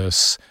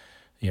wireless,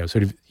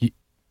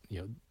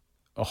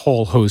 a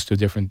whole host of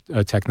different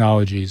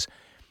technologies,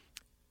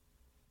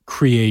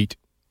 create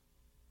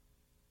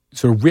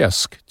sort of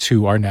risk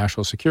to our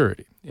national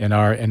security, and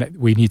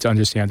we need to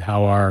understand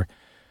how our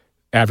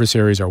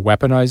adversaries are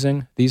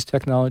weaponizing these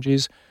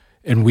technologies,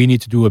 and we need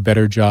to do a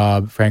better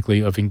job, frankly,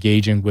 of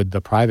engaging with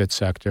the private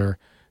sector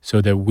so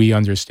that we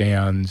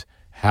understand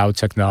how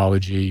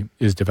technology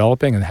is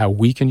developing and how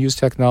we can use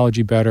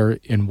technology better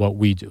in what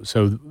we do.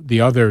 So the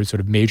other sort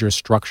of major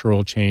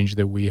structural change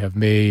that we have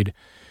made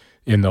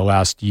in the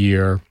last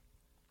year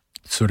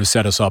sort of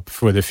set us up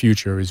for the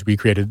future is we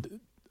created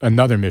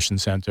another mission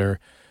center,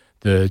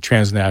 the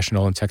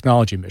Transnational and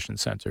Technology Mission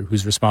Center,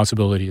 whose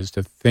responsibility is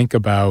to think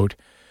about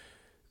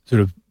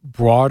sort of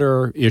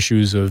broader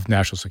issues of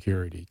national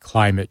security,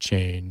 climate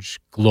change,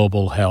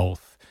 global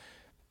health,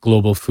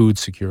 global food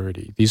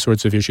security, these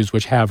sorts of issues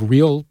which have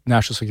real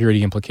national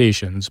security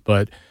implications,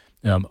 but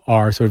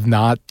are sort of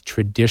not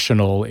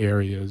traditional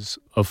areas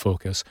of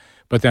focus,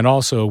 but then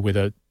also with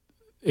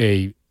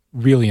a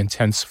really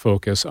intense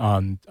focus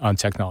on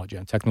technology,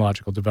 on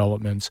technological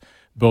developments,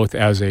 both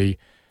as a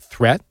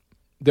threat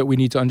that we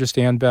need to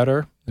understand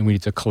better, and we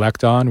need to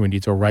collect on, we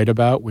need to write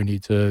about, we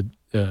need to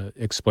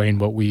explain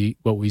what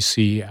we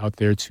see out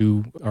there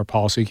to our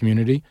policy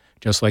community,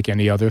 just like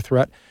any other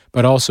threat,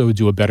 but also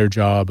do a better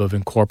job of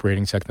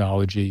incorporating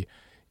technology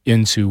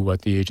into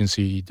what the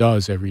agency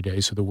does every day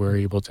so that we're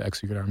able to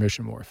execute our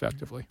mission more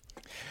effectively.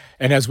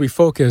 And as we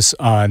focus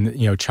on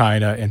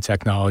China and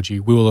technology,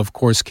 we will, of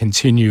course,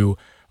 continue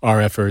our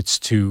efforts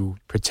to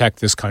protect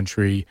this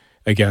country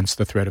against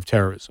the threat of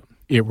terrorism.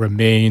 It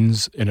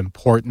remains an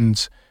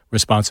important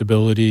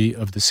responsibility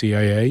of the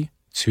CIA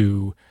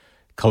to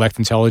collect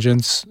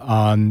intelligence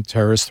on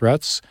terrorist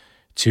threats,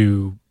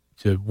 to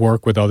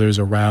work with others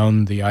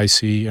around the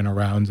IC and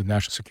around the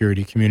national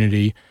security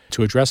community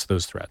to address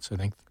those threats. I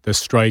think the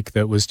strike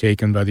that was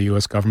taken by the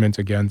U.S. government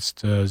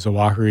against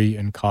Zawahiri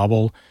in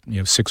Kabul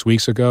 6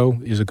 weeks ago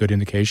is a good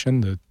indication.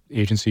 The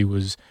agency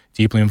was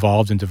deeply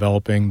involved in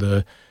developing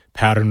the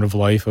pattern of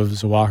life of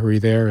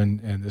Zawahiri there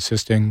and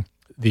assisting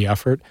the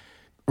effort.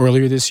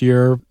 Earlier this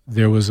year,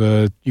 there was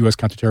a U.S.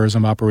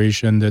 counterterrorism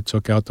operation that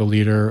took out the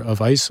leader of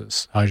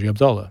ISIS, Haji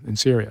Abdullah, in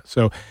Syria.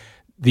 So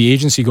the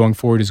agency going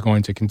forward is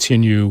going to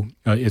continue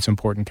its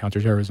important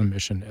counterterrorism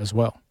mission as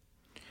well.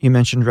 You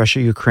mentioned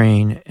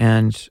Russia-Ukraine,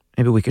 and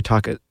maybe we could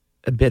talk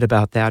a bit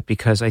about that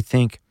because I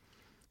think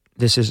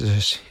this is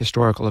a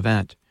historical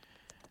event.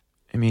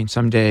 I mean,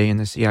 someday in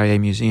the CIA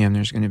museum,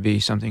 there's going to be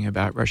something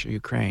about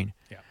Russia-Ukraine.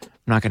 Yeah. I'm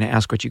not going to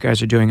ask what you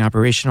guys are doing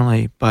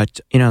operationally, but,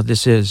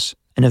 this is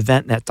an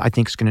event that I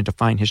think is going to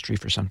define history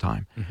for some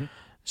time. Mm-hmm.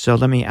 So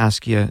let me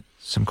ask you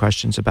some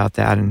questions about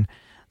that, and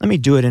let me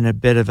do it in a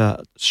bit of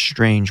a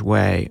strange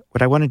way.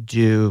 What I want to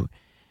do,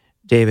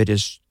 David,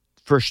 is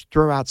first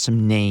throw out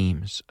some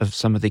names of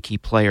some of the key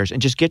players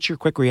and just get your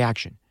quick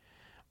reaction,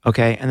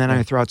 okay? And then I'm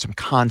going to throw out some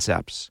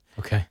concepts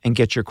and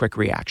get your quick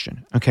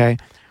reaction, okay?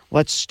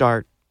 Let's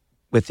start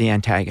with the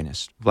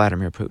antagonist,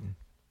 Vladimir Putin.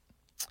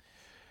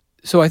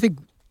 So I think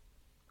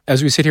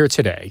as we sit here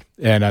today,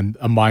 and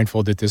I'm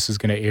mindful that this is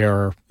going to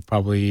air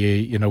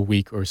probably in a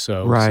week or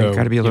so. Right, so,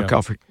 got to be a little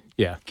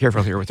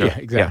careful here with that. Yeah,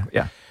 exactly.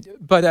 Yeah.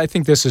 But I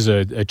think this is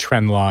a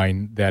trend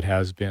line that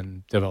has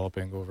been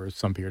developing over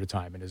some period of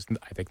time and is,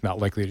 I think, not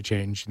likely to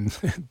change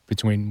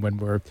between when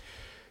we're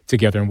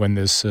together and when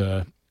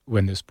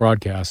this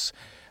broadcasts.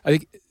 I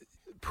think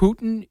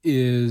Putin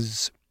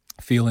is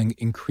feeling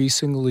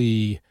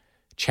increasingly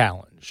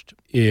challenged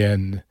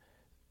in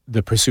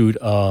the pursuit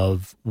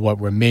of what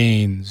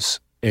remains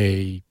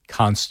a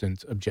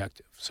constant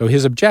objective. So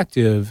his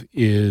objective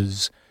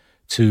is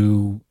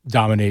to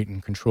dominate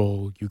and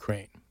control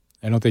Ukraine.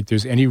 I don't think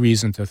there's any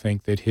reason to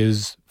think that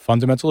his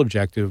fundamental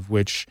objective,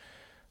 which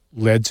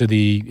led to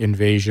the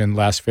invasion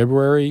last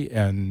February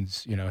and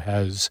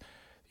has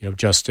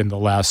just in the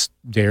last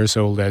day or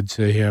so led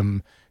to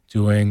him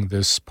doing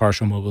this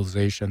partial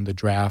mobilization, the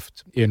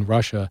draft in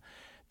Russia,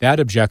 that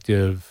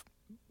objective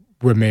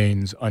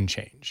remains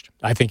unchanged.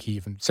 I think he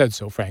even said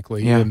so,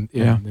 frankly, in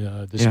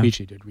the speech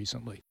he did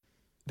recently.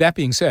 That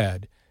being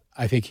said,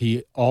 I think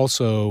he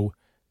also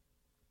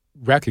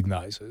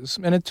recognizes,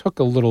 and it took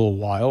a little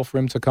while for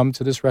him to come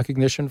to this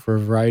recognition for a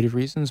variety of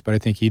reasons, but I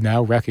think he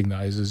now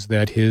recognizes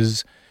that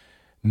his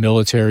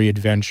military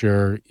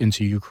adventure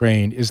into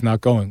Ukraine is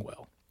not going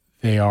well.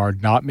 They were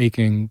not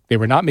making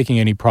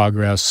any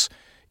progress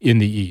in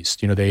the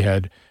east. They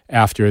had,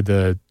 after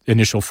the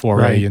initial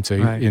foray into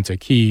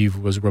Kyiv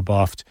was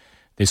rebuffed,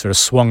 they sort of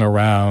swung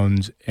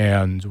around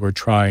and were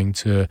trying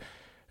to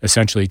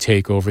essentially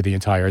take over the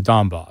entire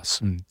Donbass,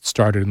 and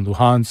started in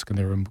Luhansk, and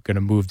they were going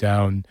to move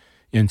down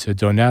into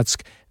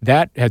Donetsk.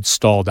 That had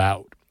stalled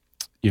out,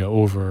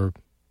 over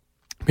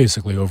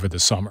the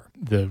summer.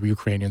 The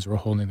Ukrainians were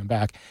holding them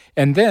back.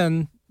 And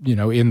then,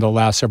 in the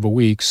last several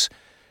weeks,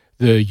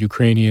 the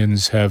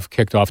Ukrainians have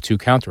kicked off two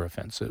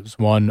counteroffensives,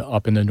 one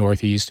up in the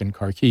northeast in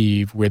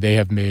Kharkiv, where they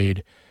have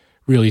made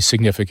really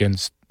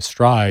significant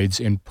strides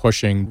in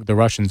pushing the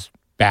Russians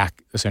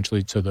back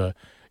essentially to the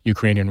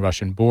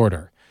Ukrainian-Russian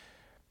border.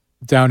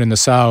 Down in the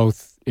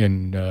south,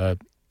 in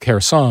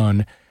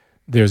Kherson,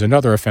 there's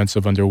another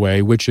offensive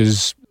underway, which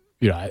is,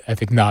 I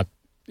think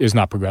is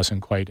not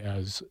progressing quite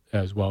as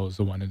well as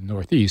the one in the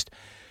northeast.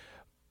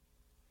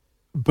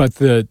 But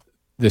the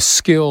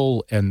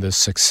skill and the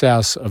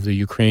success of the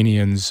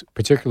Ukrainians,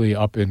 particularly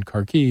up in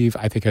Kharkiv,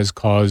 I think has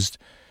caused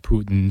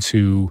Putin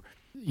to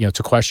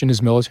question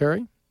his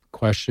military,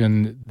 question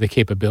the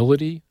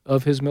capability of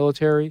his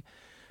military,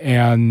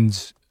 and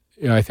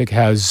I think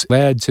has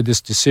led to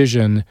this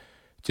decision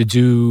to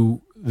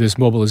do this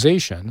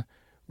mobilization,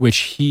 which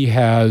he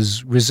has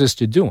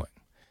resisted doing.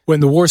 When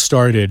the war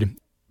started,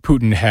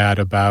 Putin had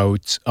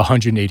about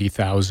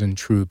 180,000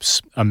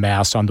 troops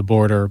amassed on the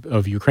border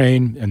of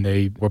Ukraine, and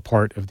they were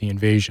part of the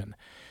invasion.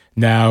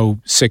 Now,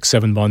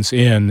 6-7 months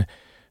in,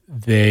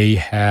 they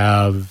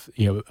have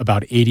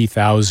about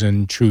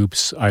 80,000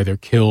 troops either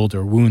killed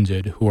or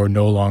wounded who are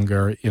no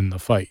longer in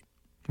the fight.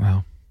 Wow.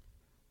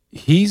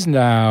 He's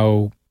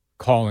now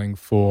calling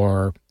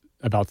for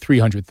about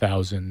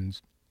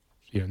 300,000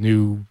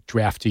 new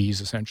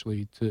draftees,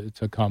 essentially,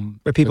 to come.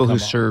 But people who on.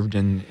 served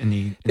in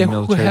the They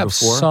military who have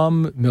before?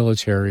 some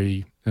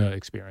military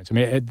experience. I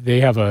mean, they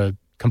have a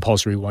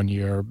compulsory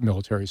 1-year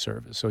military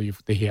service, so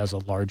he has a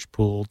large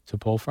pool to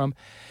pull from.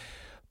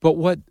 But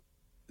what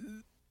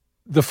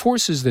the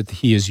forces that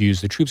he has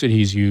used, the troops that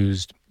he's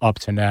used up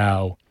to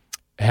now,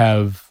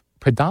 have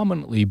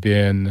predominantly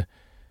been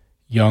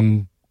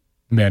young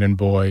men and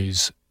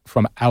boys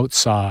from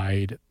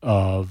outside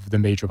of the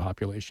major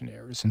population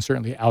areas, and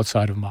certainly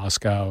outside of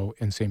Moscow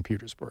and St.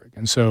 Petersburg.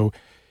 And so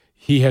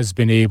he has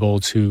been able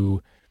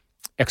to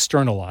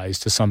externalize,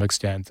 to some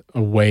extent,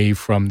 away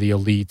from the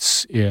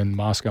elites in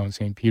Moscow and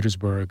St.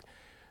 Petersburg,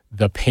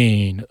 the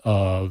pain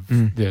of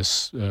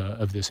this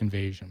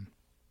invasion.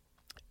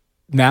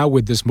 Now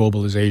with this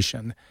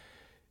mobilization,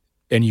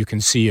 and you can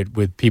see it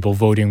with people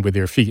voting with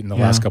their feet in the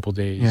last couple of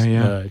days,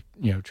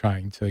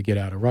 trying to get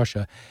out of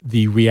Russia,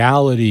 the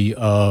reality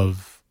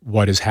of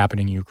what is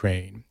happening in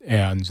Ukraine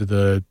and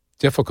the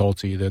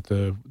difficulty that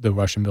the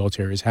Russian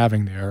military is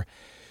having there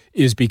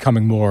is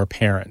becoming more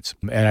apparent.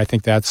 And I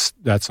think that's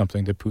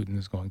something that Putin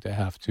is going to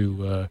have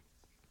to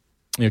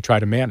try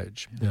to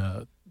manage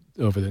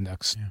over the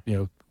next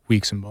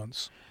weeks and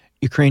months.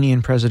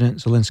 Ukrainian President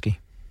Zelensky.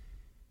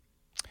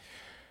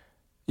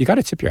 You got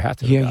to tip your hat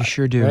to the guy, you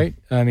sure do. Right?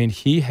 I mean,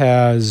 he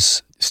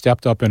has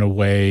stepped up in a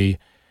way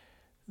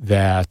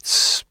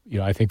that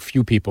I think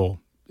few people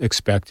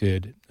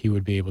expected he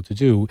would be able to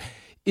do,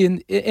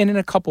 in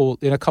a couple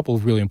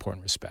of really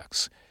important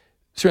respects.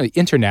 Certainly,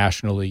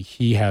 internationally,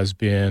 he has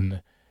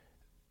been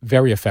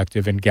very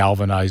effective in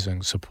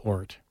galvanizing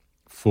support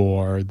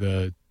for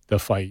the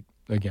fight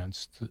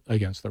against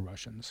the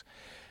Russians.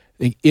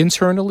 I think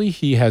internally,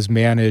 he has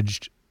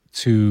managed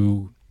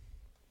to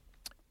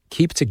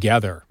keep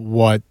together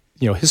what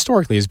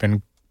historically has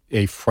been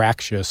a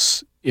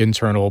fractious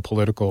internal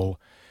political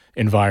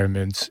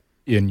environment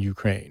in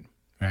Ukraine.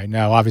 Right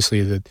now,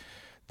 obviously,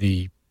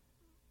 the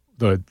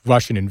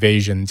Russian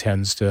invasion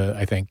tends to,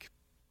 I think,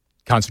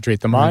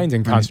 concentrate the mind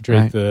and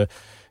concentrate the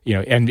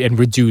and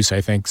reduce,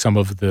 I think, some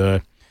of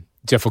the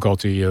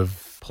difficulty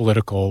of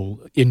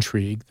political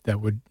intrigue that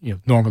would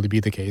normally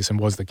be the case and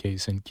was the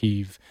case in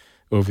Kyiv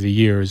over the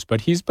years.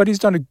 But he's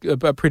done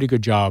a pretty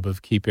good job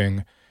of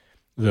keeping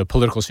the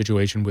political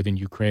situation within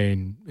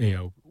Ukraine,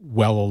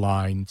 well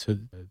aligned to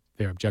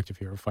their objective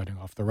here of fighting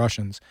off the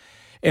Russians.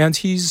 And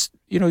he's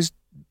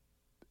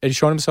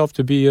shown himself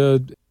to be a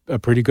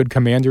pretty good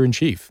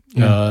commander-in-chief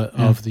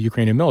of the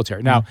Ukrainian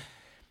military. Now,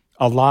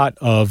 a lot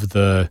of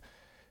the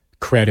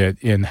credit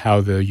in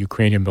how the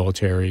Ukrainian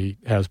military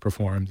has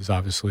performed is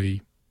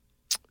obviously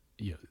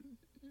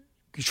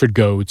should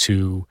go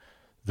to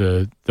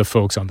the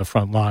folks on the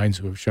front lines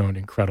who have shown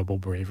incredible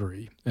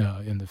bravery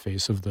in the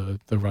face of the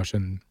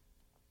Russian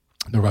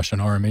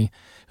army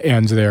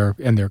and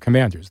their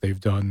commanders. They've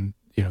done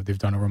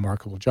a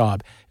remarkable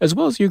job, as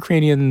well as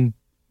Ukrainian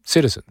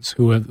citizens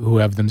who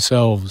have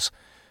themselves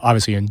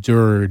obviously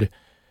endured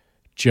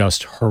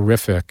just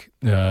horrific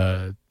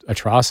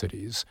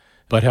atrocities,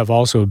 but have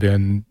also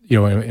been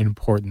an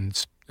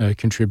important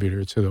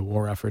contributor to the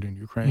war effort in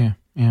Ukraine.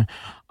 Yeah.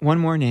 One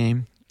more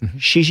name,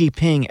 Xi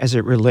Jinping, as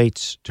it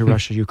relates to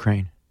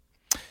Russia-Ukraine.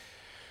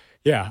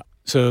 Yeah.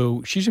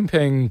 So Xi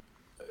Jinping,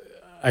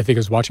 I think,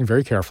 is watching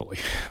very carefully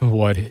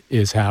what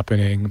is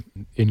happening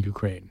in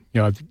Ukraine.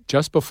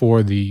 Just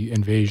before the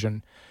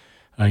invasion,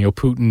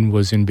 Putin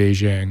was in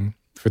Beijing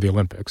for the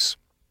Olympics,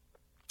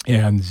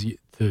 and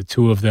the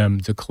two of them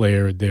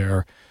declared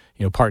their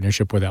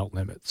partnership without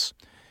limits.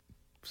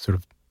 Sort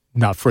of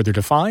not further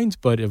defined,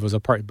 but it was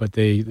but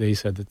they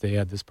said that they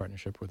had this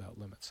partnership without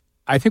limits.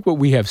 I think what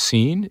we have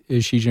seen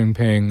is Xi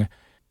Jinping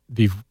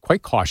be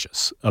quite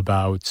cautious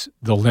about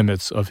the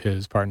limits of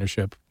his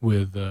partnership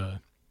with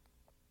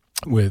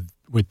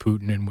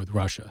Putin and with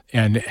Russia,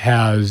 and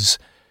has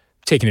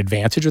taken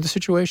advantage of the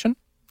situation.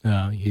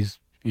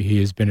 He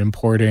has been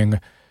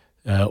importing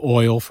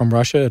oil from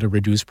Russia at a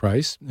reduced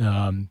price.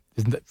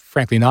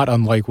 Frankly, not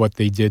unlike what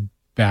they did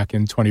back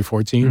in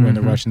 2014 when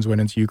the Russians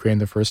went into Ukraine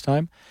the first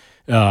time.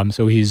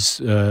 So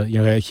he's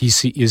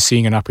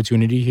seeing an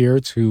opportunity here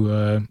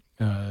to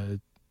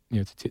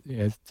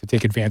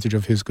take advantage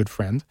of his good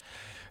friend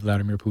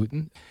Vladimir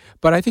Putin.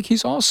 But I think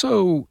he's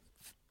also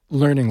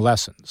learning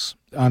lessons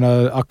on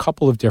a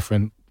couple of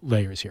different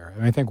layers here.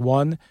 And I think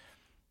one,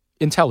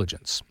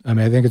 intelligence.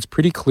 I think it's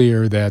pretty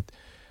clear that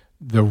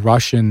the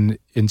Russian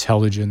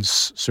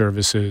intelligence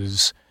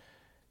services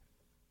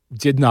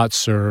did not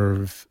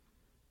serve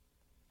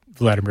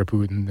Vladimir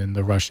Putin and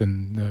the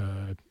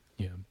Russian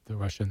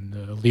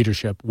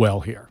leadership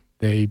well here.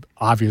 They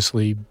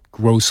obviously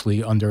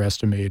grossly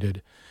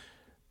underestimated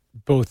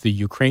both the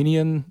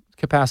Ukrainian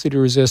capacity to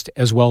resist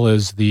as well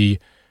as the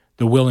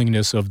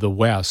willingness of the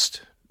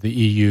West, the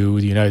EU,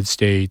 the United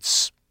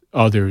States,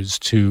 others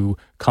to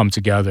come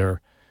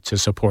together to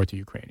support the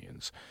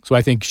Ukrainians. So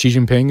I think Xi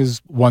Jinping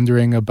is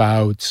wondering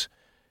about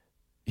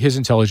his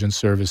intelligence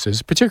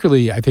services.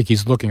 Particularly, I think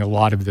he's looking a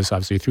lot of this,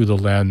 obviously, through the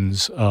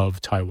lens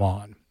of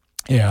Taiwan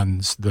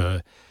and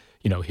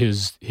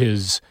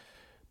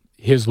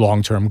his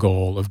long-term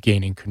goal of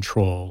gaining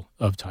control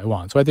of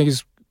Taiwan. So I think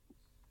he's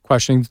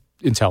questioning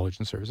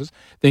intelligence services.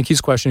 I think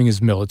he's questioning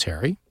his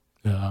military.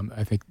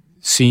 I think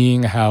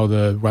seeing how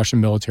the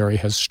Russian military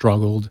has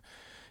struggled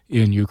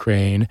in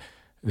Ukraine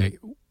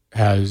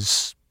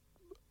has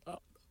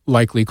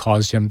likely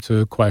caused him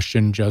to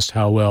question just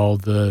how well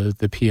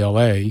the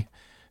PLA,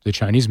 the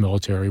Chinese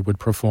military, would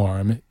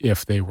perform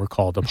if they were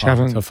called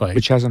upon to fight.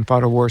 Which hasn't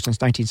fought a war since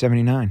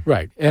 1979.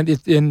 Right.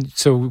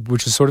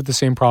 Which is sort of the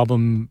same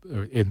problem,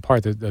 in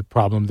part, the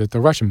problem that the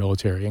Russian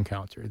military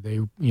encountered.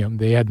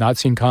 They had not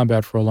seen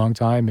combat for a long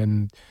time,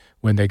 and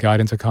when they got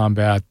into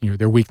combat,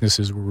 their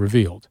weaknesses were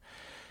revealed.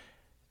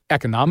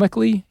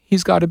 Economically,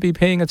 he's got to be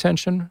paying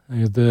attention.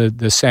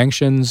 The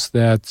sanctions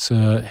that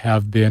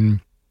have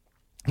been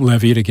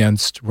levied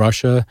against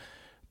Russia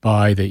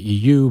by the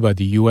EU, by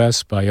the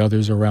US, by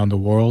others around the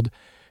world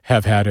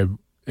have had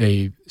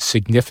a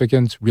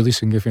significant, really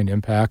significant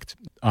impact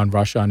on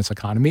Russia, on its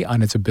economy,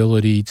 on its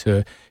ability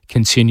to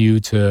continue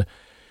to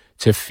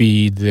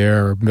feed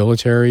their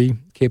military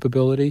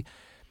capability.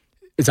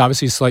 It's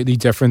obviously slightly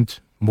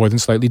different, more than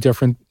slightly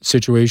different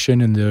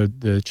situation in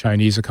the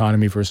Chinese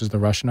economy versus the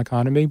Russian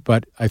economy,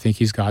 but I think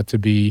he's got to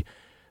be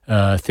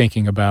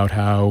thinking about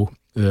how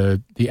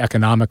the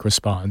economic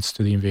response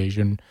to the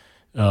invasion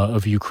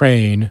of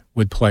Ukraine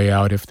would play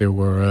out if there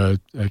were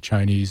a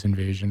Chinese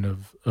invasion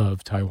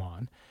of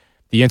Taiwan.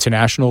 The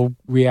international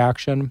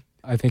reaction,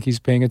 I think he's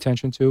paying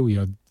attention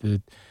to.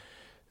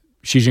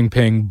 Xi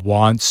Jinping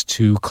wants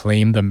to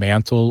claim the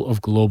mantle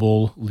of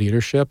global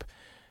leadership.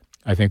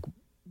 I think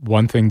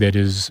one thing that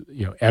is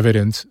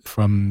evident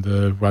from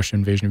the Russian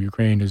invasion of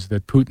Ukraine is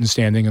that Putin's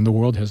standing in the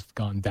world has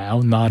gone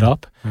down, not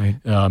up. Right.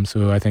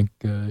 So I think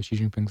Xi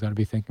Jinping's got to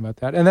be thinking about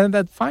that. And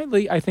then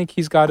finally, I think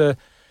he's got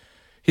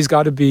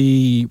to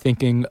be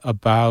thinking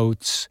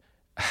about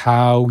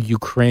how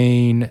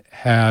Ukraine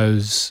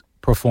has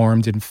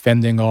performed in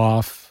fending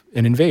off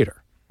an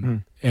invader,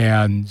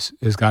 and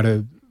has got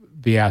to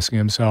be asking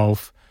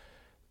himself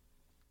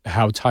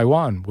how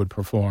Taiwan would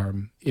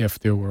perform if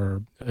there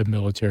were a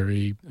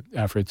military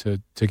effort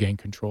to gain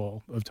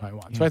control of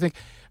Taiwan. Yeah. So I think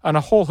on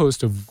a whole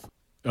host of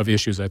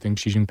issues, I think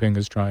Xi Jinping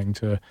is trying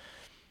to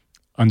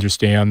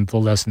understand the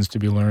lessons to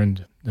be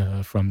learned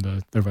from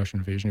the Russian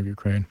invasion of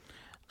Ukraine.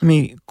 Let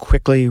me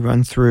quickly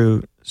run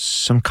through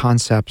some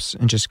concepts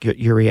and just get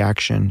your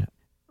reaction.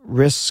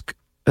 Risk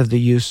of the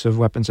use of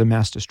weapons of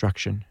mass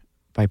destruction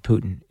by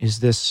Putin. Is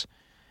this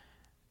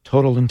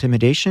total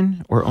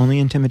intimidation or only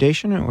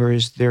intimidation, or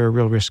is there a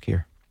real risk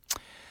here?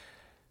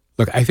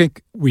 Look, I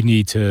think we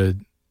need to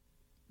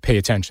pay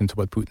attention to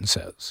what Putin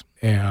says.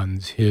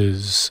 And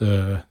his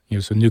so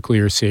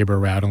nuclear saber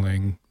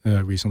rattling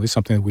recently,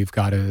 something that we've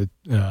got to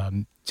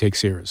take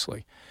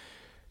seriously.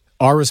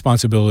 Our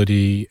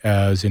responsibility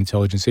as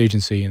intelligence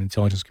agency and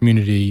intelligence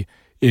community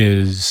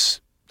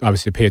is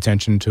obviously to pay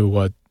attention to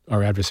what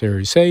our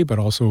adversaries say, but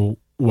also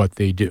what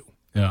they do.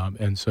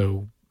 And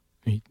so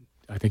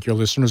I think your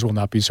listeners will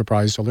not be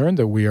surprised to learn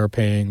that we are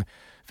paying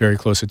very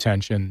close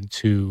attention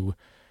to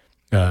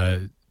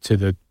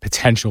the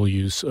potential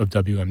use of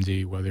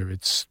WMD, whether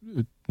it's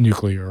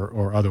nuclear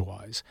or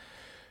otherwise.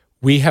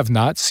 We have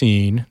not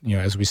seen,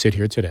 as we sit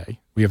here today,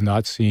 we have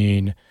not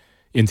seen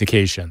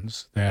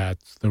indications that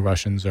the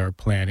Russians are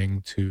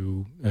planning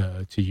to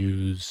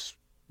use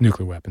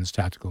nuclear weapons,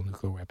 tactical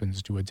nuclear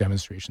weapons, do a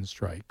demonstration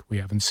strike. We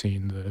haven't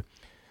seen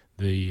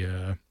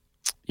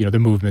the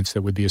movements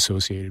that would be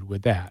associated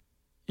with that.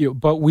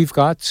 But we've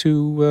got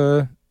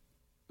to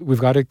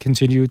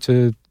continue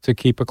to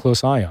keep a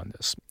close eye on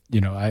this.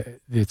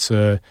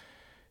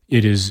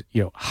 It is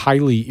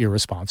highly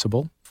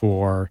irresponsible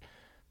for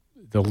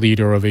the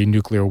leader of a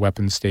nuclear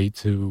weapon state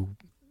to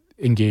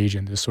engage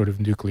in this sort of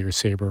nuclear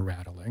saber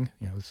rattling.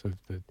 I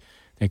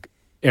think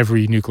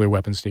every nuclear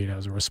weapon state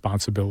has a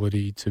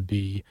responsibility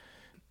to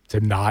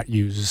not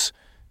use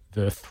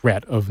the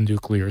threat of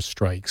nuclear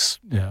strikes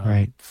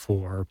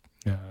for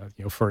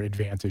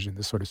advantage in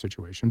this sort of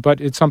situation.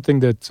 But it's something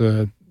that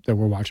we're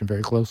watching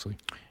very closely.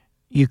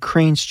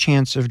 Ukraine's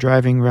chance of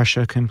driving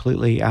Russia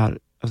completely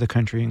out of the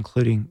country,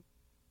 including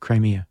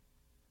Crimea.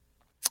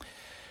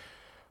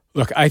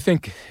 Look, I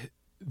think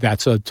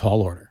that's a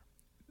tall order.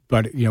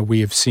 But,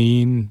 we have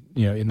seen,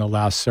 in the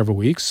last several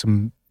weeks,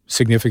 some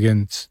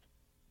significant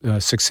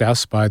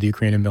success by the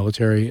Ukrainian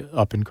military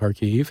up in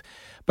Kharkiv.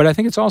 But I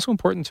think it's also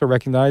important to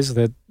recognize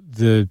that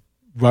the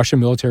Russian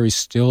military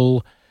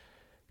still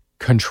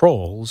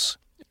controls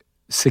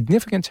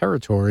significant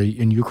territory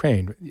in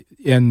Ukraine,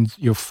 and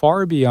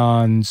far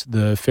beyond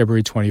the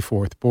February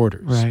 24th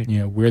borders,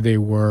 right. Where they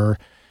were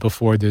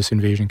before this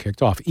invasion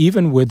kicked off.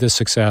 Even with the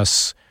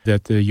success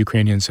that the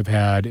Ukrainians have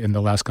had in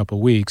the last couple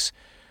of weeks,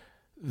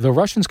 the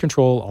Russians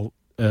control,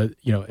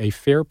 a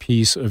fair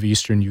piece of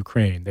eastern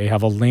Ukraine. They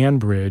have a land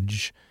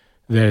bridge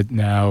that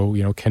now,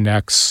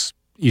 connects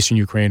eastern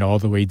Ukraine all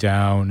the way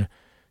down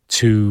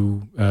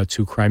to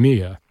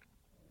Crimea,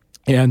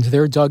 and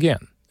they're dug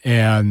in.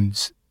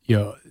 And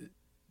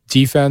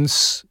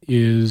defense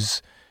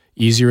is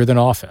easier than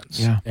offense.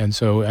 Yeah. And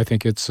so I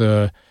think it's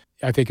as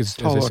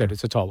I said,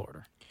 it's a tall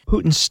order.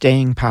 Putin's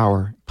staying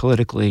power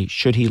politically,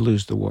 should he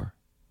lose the war?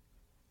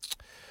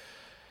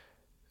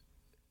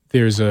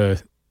 There's a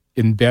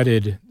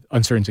embedded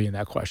uncertainty in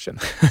that question.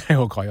 I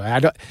will call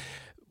you.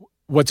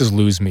 What does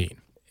lose mean?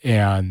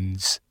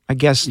 And I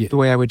guess the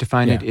way I would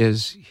define it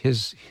is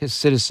his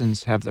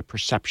citizens have the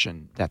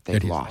perception that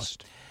they've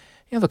lost.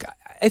 Yeah, look,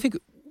 I think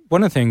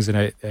one of the things, and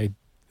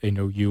I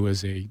know you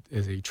as a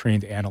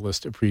trained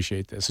analyst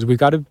appreciate this, is we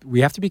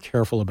have to be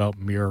careful about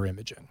mirror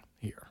imaging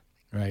here,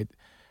 right?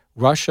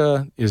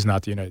 Russia is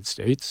not the United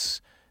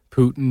States.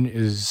 Putin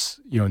is,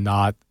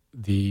 not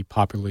the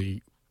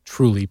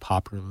truly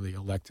popularly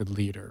elected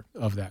leader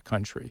of that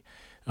country.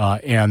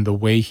 And the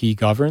way he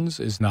governs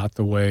is not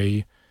the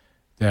way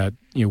that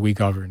we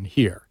govern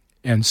here.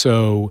 And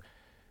so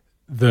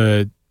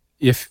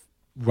if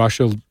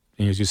Russia,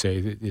 as you say,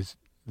 is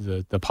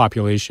the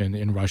population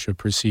in Russia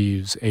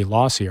perceives a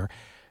loss here,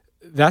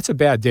 that's a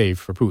bad day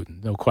for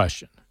Putin, no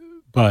question.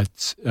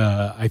 But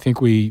I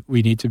think we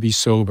need to be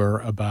sober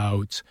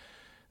about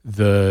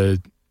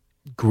the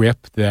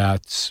grip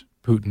that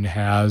Putin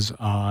has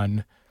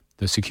on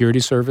the security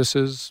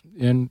services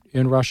in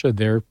Russia,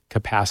 their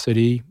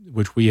capacity,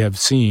 which we have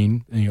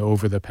seen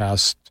over the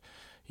past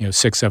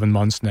 6-7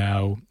 months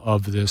now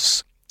of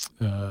this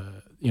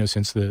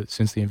since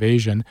the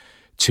invasion,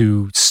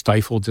 to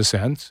stifle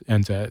dissent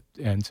and to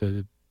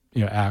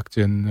act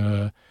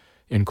in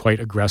quite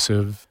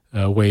aggressive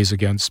ways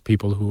against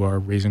people who are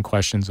raising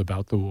questions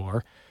about the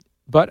war.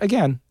 But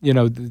again,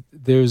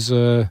 there's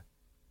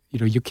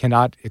you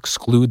cannot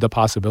exclude the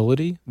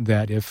possibility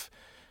that if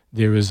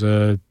there is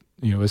a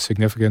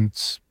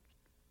significant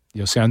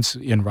sense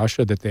in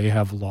Russia that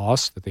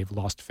they've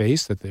lost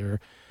face, that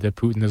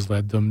Putin has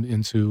led them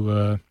into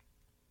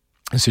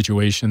a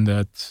situation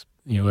that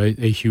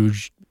a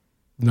huge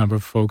number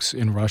of folks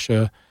in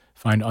Russia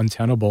find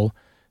untenable,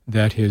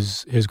 that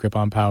his grip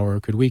on power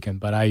could weaken.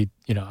 But I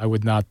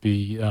wouldn't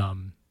be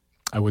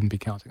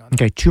counting on it.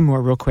 Okay, two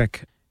more real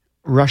quick.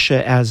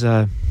 Russia as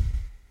a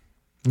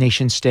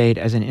nation state,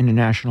 as an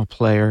international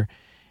player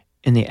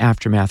in the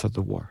aftermath of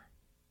the war.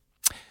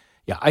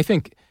 Yeah, I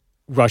think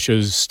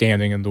Russia's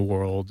standing in the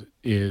world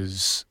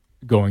is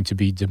going to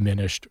be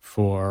diminished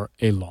for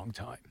a long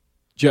time.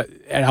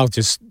 And I'll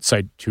just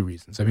cite two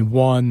reasons. I mean,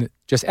 one,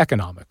 just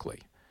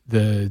economically,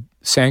 the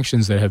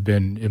sanctions that have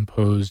been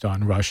imposed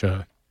on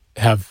Russia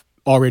have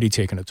already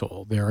taken a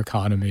toll. Their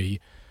economy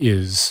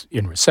is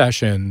in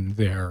recession.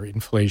 Their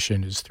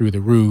inflation is through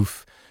the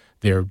roof.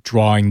 They're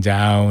drawing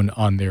down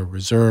on their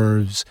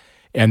reserves.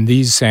 And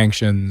these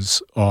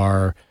sanctions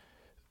are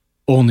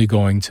only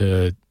going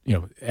to,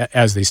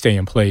 as they stay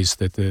in place,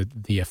 that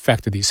the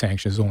effect of these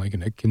sanctions is only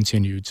going to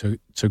continue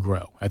to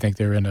grow. I think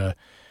they're in a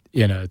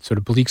sort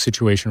of bleak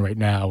situation right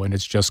now, and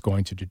it's just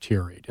going to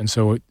deteriorate. And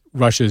so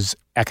Russia's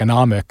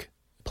economic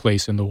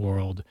place in the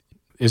world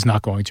is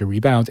not going to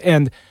rebound.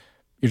 And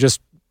you're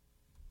just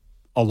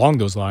along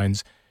those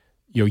lines,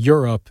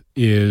 Europe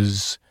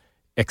is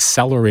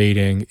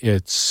accelerating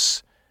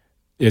its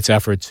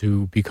effort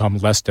to become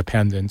less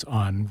dependent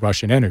on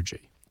Russian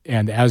energy.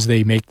 And as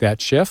they make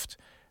that shift,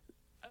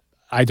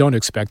 I don't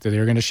expect that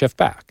they're going to shift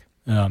back.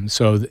 And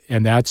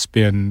that's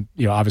been,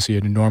 obviously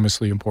an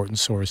enormously important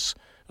source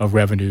of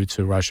revenue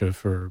to Russia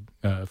for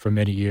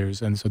many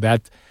years. And so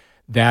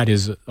that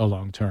is a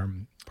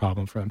long-term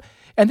problem for them.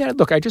 And then,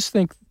 look, I just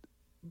think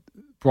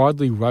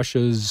broadly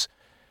Russia's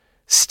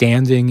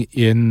standing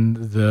in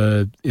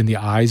the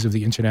eyes of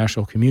the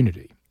international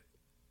community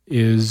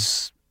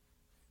is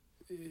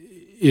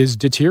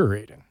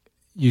deteriorating.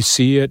 You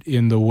see it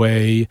in the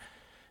way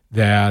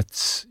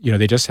that,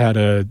 they just had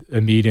a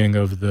meeting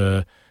of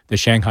the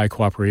Shanghai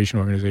Cooperation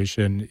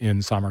Organization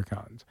in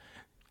Samarkand.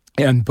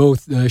 And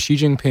both Xi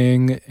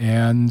Jinping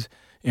and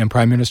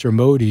Prime Minister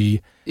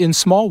Modi, in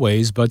small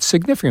ways but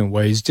significant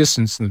ways,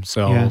 distanced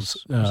themselves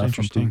from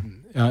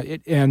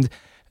Putin. And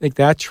I think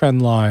that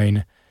trend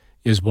line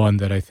is one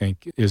that I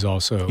think is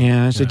also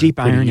it's a deep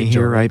irony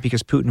here, right?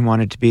 Because Putin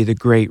wanted to be the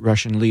great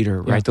Russian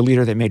leader, right? The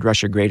leader that made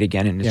Russia great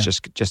again, and it's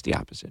just the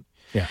opposite.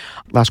 Yeah.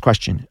 Last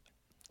question: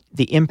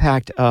 the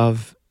impact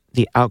of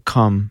the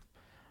outcome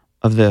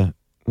of the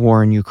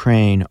war in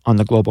Ukraine on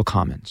the global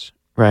commons,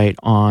 right?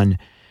 On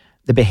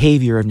the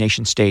behavior of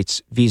nation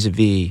states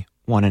vis-a-vis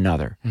one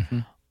another,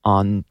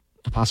 on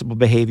the possible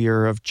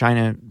behavior of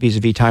China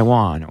vis-a-vis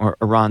Taiwan, or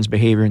Iran's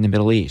behavior in the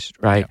Middle East,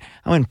 right? Yeah.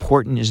 How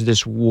important is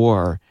this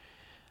war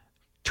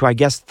to, I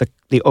guess,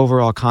 the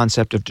overall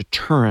concept of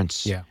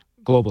deterrence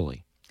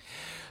globally?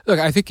 Look,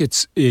 I think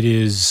it's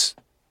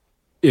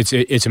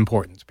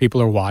important.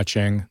 People are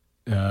watching.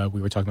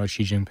 We were talking about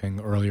Xi Jinping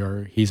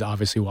earlier. He's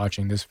obviously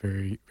watching this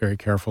very, very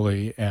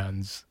carefully,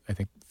 and I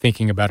think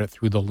thinking about it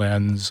through the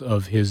lens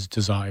of his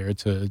desire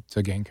to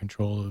gain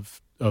control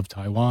of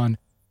Taiwan.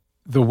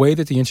 The way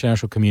that the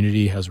international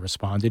community has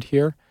responded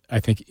here, I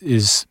think,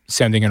 is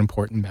sending an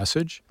important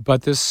message.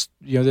 But this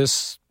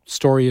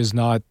story is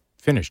not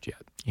finished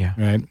yet. Yeah.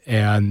 Right.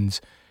 And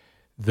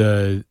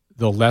the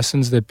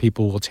lessons that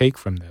people will take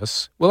from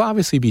this will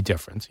obviously be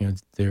different.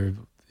 The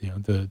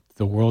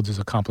world is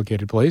a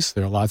complicated place.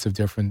 There are lots of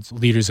different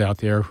leaders out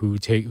there who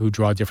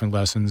draw different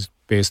lessons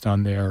based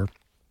on their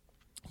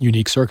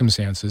unique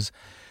circumstances.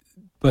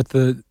 But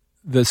the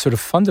sort of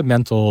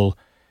fundamental,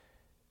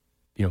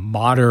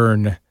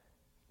 modern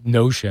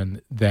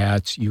notion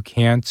that you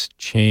can't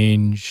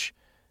change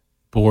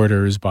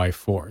borders by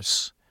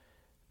force,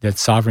 that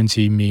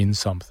sovereignty means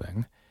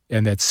something,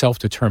 and that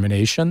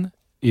self-determination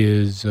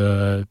is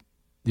a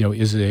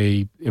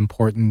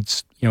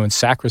important, and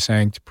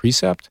sacrosanct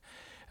precept.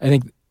 I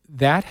think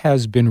that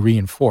has been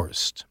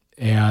reinforced.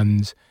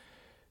 And,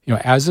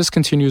 as this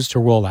continues to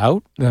roll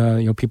out,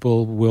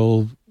 people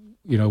will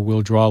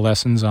draw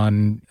lessons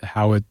on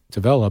how it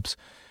develops.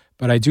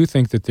 But I do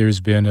think that there's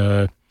been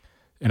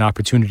an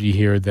opportunity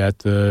here that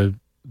the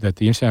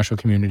international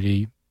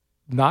community,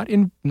 not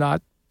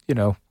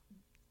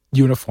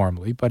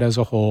uniformly, but as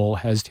a whole,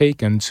 has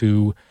taken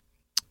to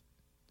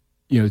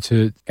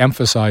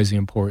emphasize the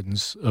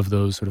importance of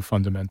those sort of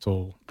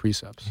fundamental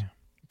precepts. Yeah.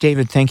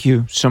 David, thank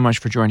you so much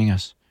for joining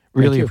us.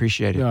 Really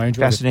appreciate it. Yeah, I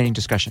enjoyed Fascinating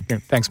discussion. Yeah,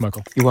 thanks,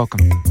 Michael. You're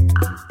welcome.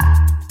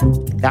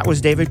 That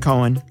was David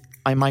Cohen.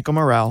 I'm Michael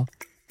Morell.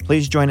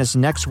 Please join us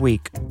next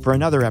week for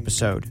another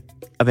episode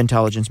of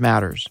Intelligence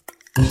Matters.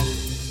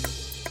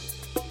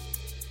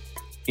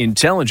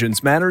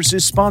 Intelligence Matters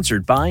is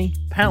sponsored by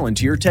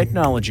Palantir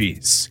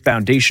Technologies,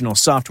 foundational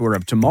software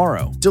of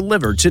tomorrow,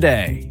 delivered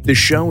today. The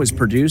show is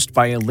produced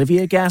by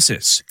Olivia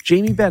Gassis,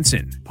 Jamie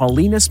Benson,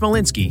 Paulina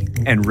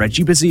Smolinski, and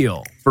Reggie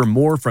Bazile. For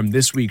more from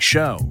this week's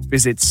show,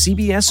 visit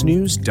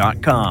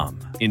cbsnews.com.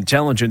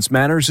 Intelligence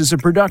Matters is a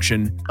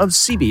production of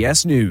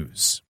CBS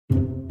News.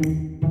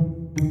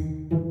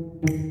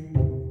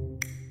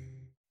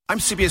 I'm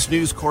CBS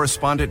News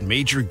correspondent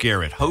Major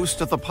Garrett,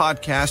 host of the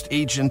podcast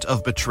Agent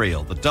of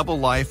Betrayal, The Double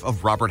Life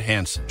of Robert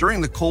Hanssen. During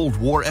the Cold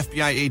War,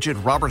 FBI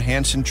agent Robert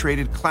Hanssen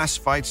traded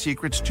classified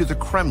secrets to the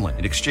Kremlin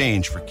in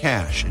exchange for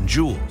cash and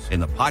jewels.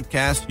 In the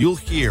podcast, you'll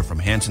hear from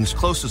Hanssen's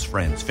closest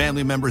friends,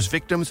 family members,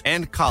 victims,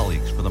 and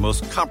colleagues for the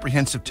most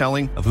comprehensive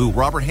telling of who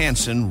Robert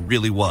Hanssen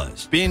really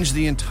was. Binge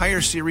the entire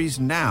series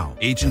now.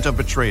 Agent of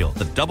Betrayal,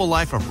 The Double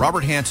Life of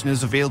Robert Hanssen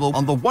is available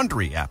on the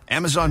Wondery app,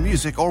 Amazon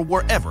Music, or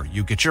wherever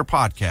you get your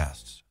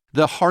podcasts.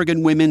 The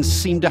Hargan women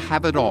seem to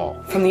have it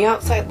all. From the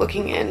outside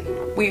looking in,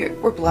 we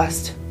were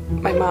blessed.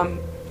 My mom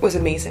was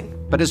amazing.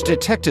 But as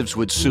detectives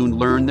would soon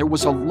learn, there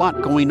was a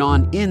lot going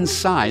on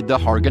inside the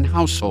Hargan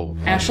household.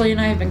 Ashley and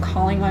I have been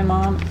calling my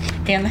mom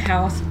and the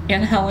house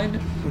and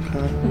Helen.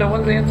 Okay. No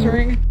one's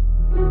answering.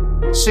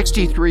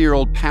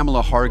 63-year-old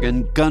Pamela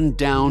Hargan gunned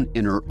down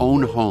in her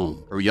own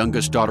home. Her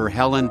youngest daughter,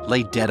 Helen,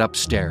 lay dead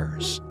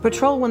upstairs.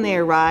 Patrol, when they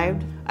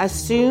arrived,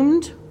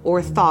 assumed or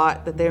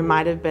thought that there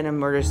might have been a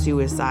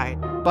murder-suicide.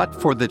 But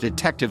for the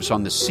detectives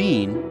on the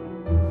scene,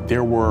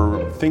 there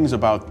were things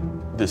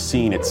about the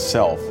scene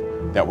itself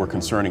that were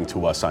concerning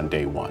to us on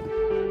day one.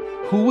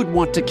 Who would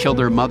want to kill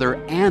their mother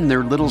and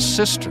their little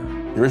sister?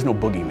 There is no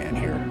boogeyman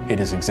here. It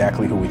is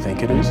exactly who we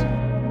think it is.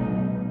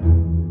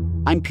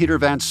 I'm Peter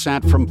Van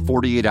Sant from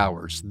 48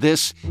 Hours.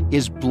 This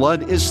is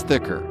Blood is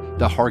Thicker,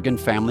 the Hargan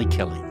family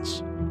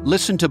killings.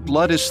 Listen to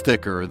Blood is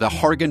Thicker, the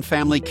Hargan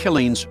family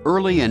killings,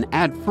 early and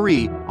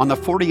ad-free on the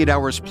 48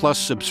 Hours Plus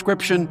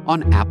subscription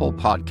on Apple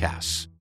Podcasts.